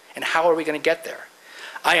objectives and how are we going to get there.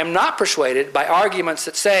 I am not persuaded by arguments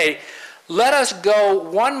that say, let us go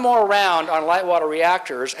one more round on light water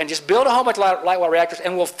reactors and just build a whole bunch of light water reactors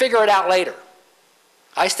and we'll figure it out later.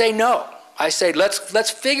 I say no. I say let's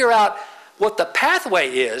figure out what the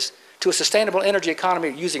pathway is to a sustainable energy economy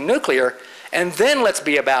using nuclear, and then let's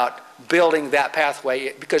be about building that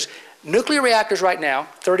pathway, because nuclear reactors right now,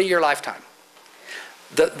 30-year lifetime.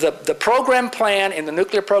 The program plan in the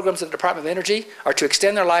nuclear programs of the Department of Energy are to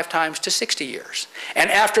extend their lifetimes to 60 years. And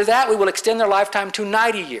after that, we will extend their lifetime to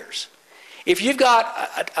 90 years. If you've got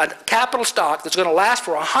a capital stock that's going to last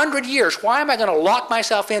for 100 years, why am I going to lock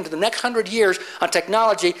myself into the next 100 years on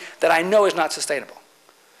technology that I know is not sustainable?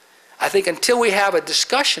 I think until we have a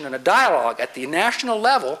discussion and a dialogue at the national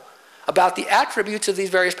level about the attributes of these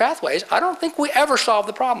various pathways, I don't think we ever solve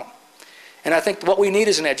the problem. And I think what we need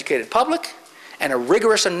is an educated public and a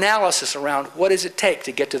rigorous analysis around what does it take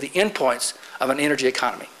to get to the endpoints of an energy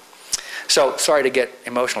economy. So, sorry to get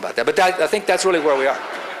emotional about that, but I think that's really where we are.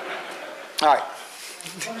 All right.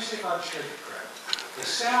 Let me see if I understood you correctly. It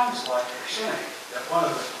sounds like you're saying that one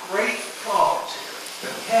of the great problems here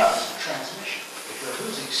that we have is the transmission. If you're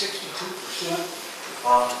losing 62%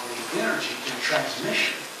 of the energy to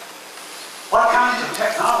transmission, what kinds of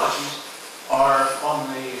technologies are on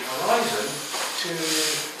the horizon to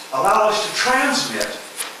allow us to transmit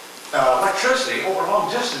electricity over long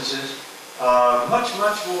distances much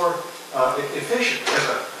more efficient?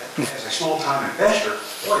 As a small-time investor,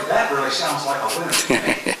 boy, that really sounds like a winner to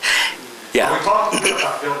me. Yeah. Are we talking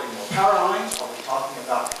about building more power lines? Are we talking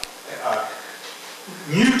about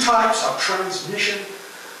new types of transmission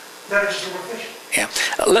that are just more efficient? Yeah.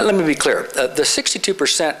 Let me be clear. The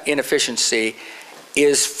 62% inefficiency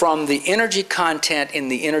is from the energy content in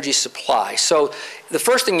the energy supply. So the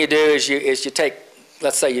first thing you do is you take,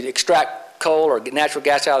 let's say you extract coal or natural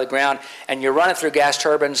gas out of the ground and you run it through gas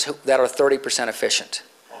turbines that are 30% efficient.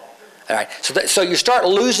 All right. So you start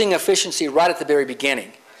losing efficiency right at the very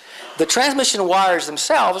beginning. The transmission wires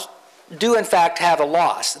themselves do in fact have a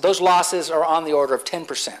loss. Those losses are on the order of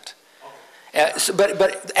 10%.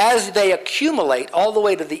 But as they accumulate all the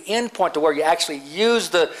way to the end point to where you actually use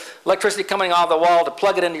the electricity coming off the wall to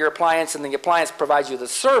plug it into your appliance and the appliance provides you the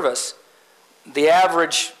service, the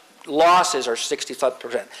average losses are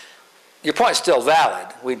 65%. Your point is still valid.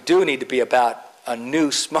 We do need to be about a new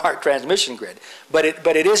smart transmission grid, but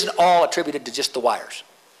it isn't all attributed to just the wires.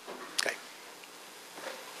 Okay.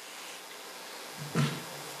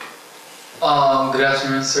 Good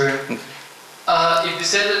afternoon, sir. If you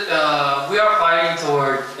said that we are fighting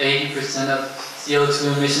toward 80% of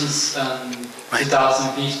CO2 emissions in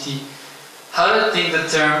 2050, how do you think the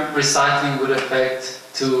term recycling would affect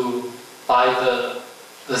to fight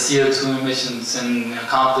the CO2 emissions and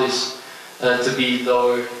accomplish to be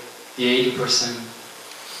lower the 80%?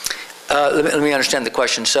 Let me understand the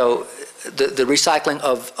question. So the recycling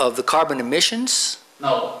of the carbon emissions?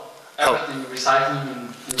 No, everything, recycling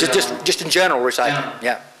in just in general recycling,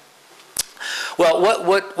 yeah. Well,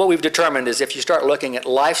 what we've determined is if you start looking at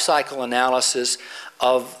life cycle analysis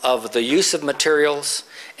of the use of materials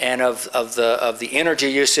and of the energy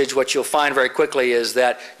usage, what you'll find very quickly is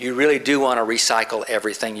that you really do want to recycle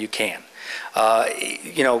everything you can.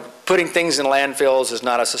 You know, putting things in landfills is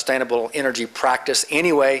not a sustainable energy practice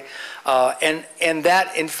anyway. And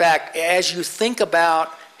that, in fact, as you think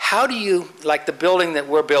about how do you, like the building that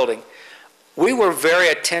we're building, we were very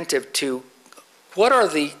attentive to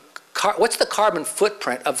what's the carbon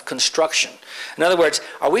footprint of construction. In other words,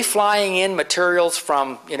 are we flying in materials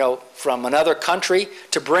from another country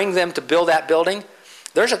to bring them to build that building?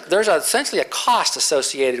 There's essentially a cost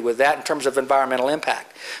associated with that in terms of environmental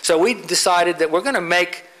impact. So we decided that we're going to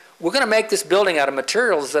make this building out of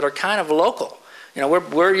materials that are kind of local. You know,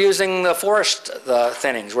 we're using the forest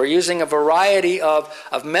thinnings. We're using a variety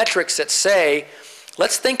of metrics that say,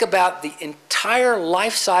 let's think about the entire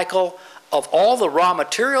life cycle of all the raw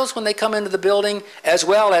materials when they come into the building, as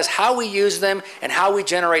well as how we use them and how we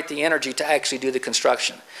generate the energy to actually do the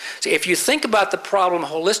construction. So if you think about the problem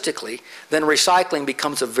holistically, then recycling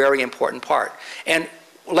becomes a very important part. And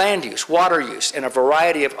land use, water use, and a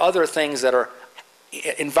variety of other things that are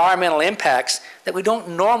environmental impacts that we don't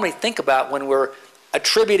normally think about when we're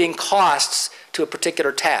attributing costs to a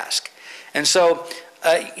particular task. And so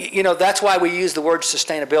you know, that's why we use the word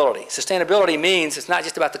sustainability. Sustainability means it's not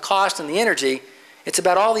just about the cost and the energy, it's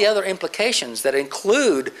about all the other implications that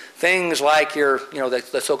include things like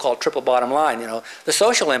the so-called triple bottom line, the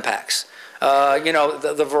social impacts,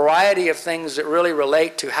 the variety of things that really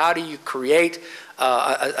relate to how do you create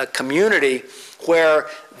a community where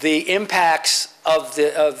the impacts of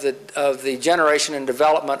the generation and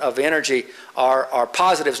development of energy are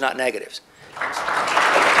positives, not negatives.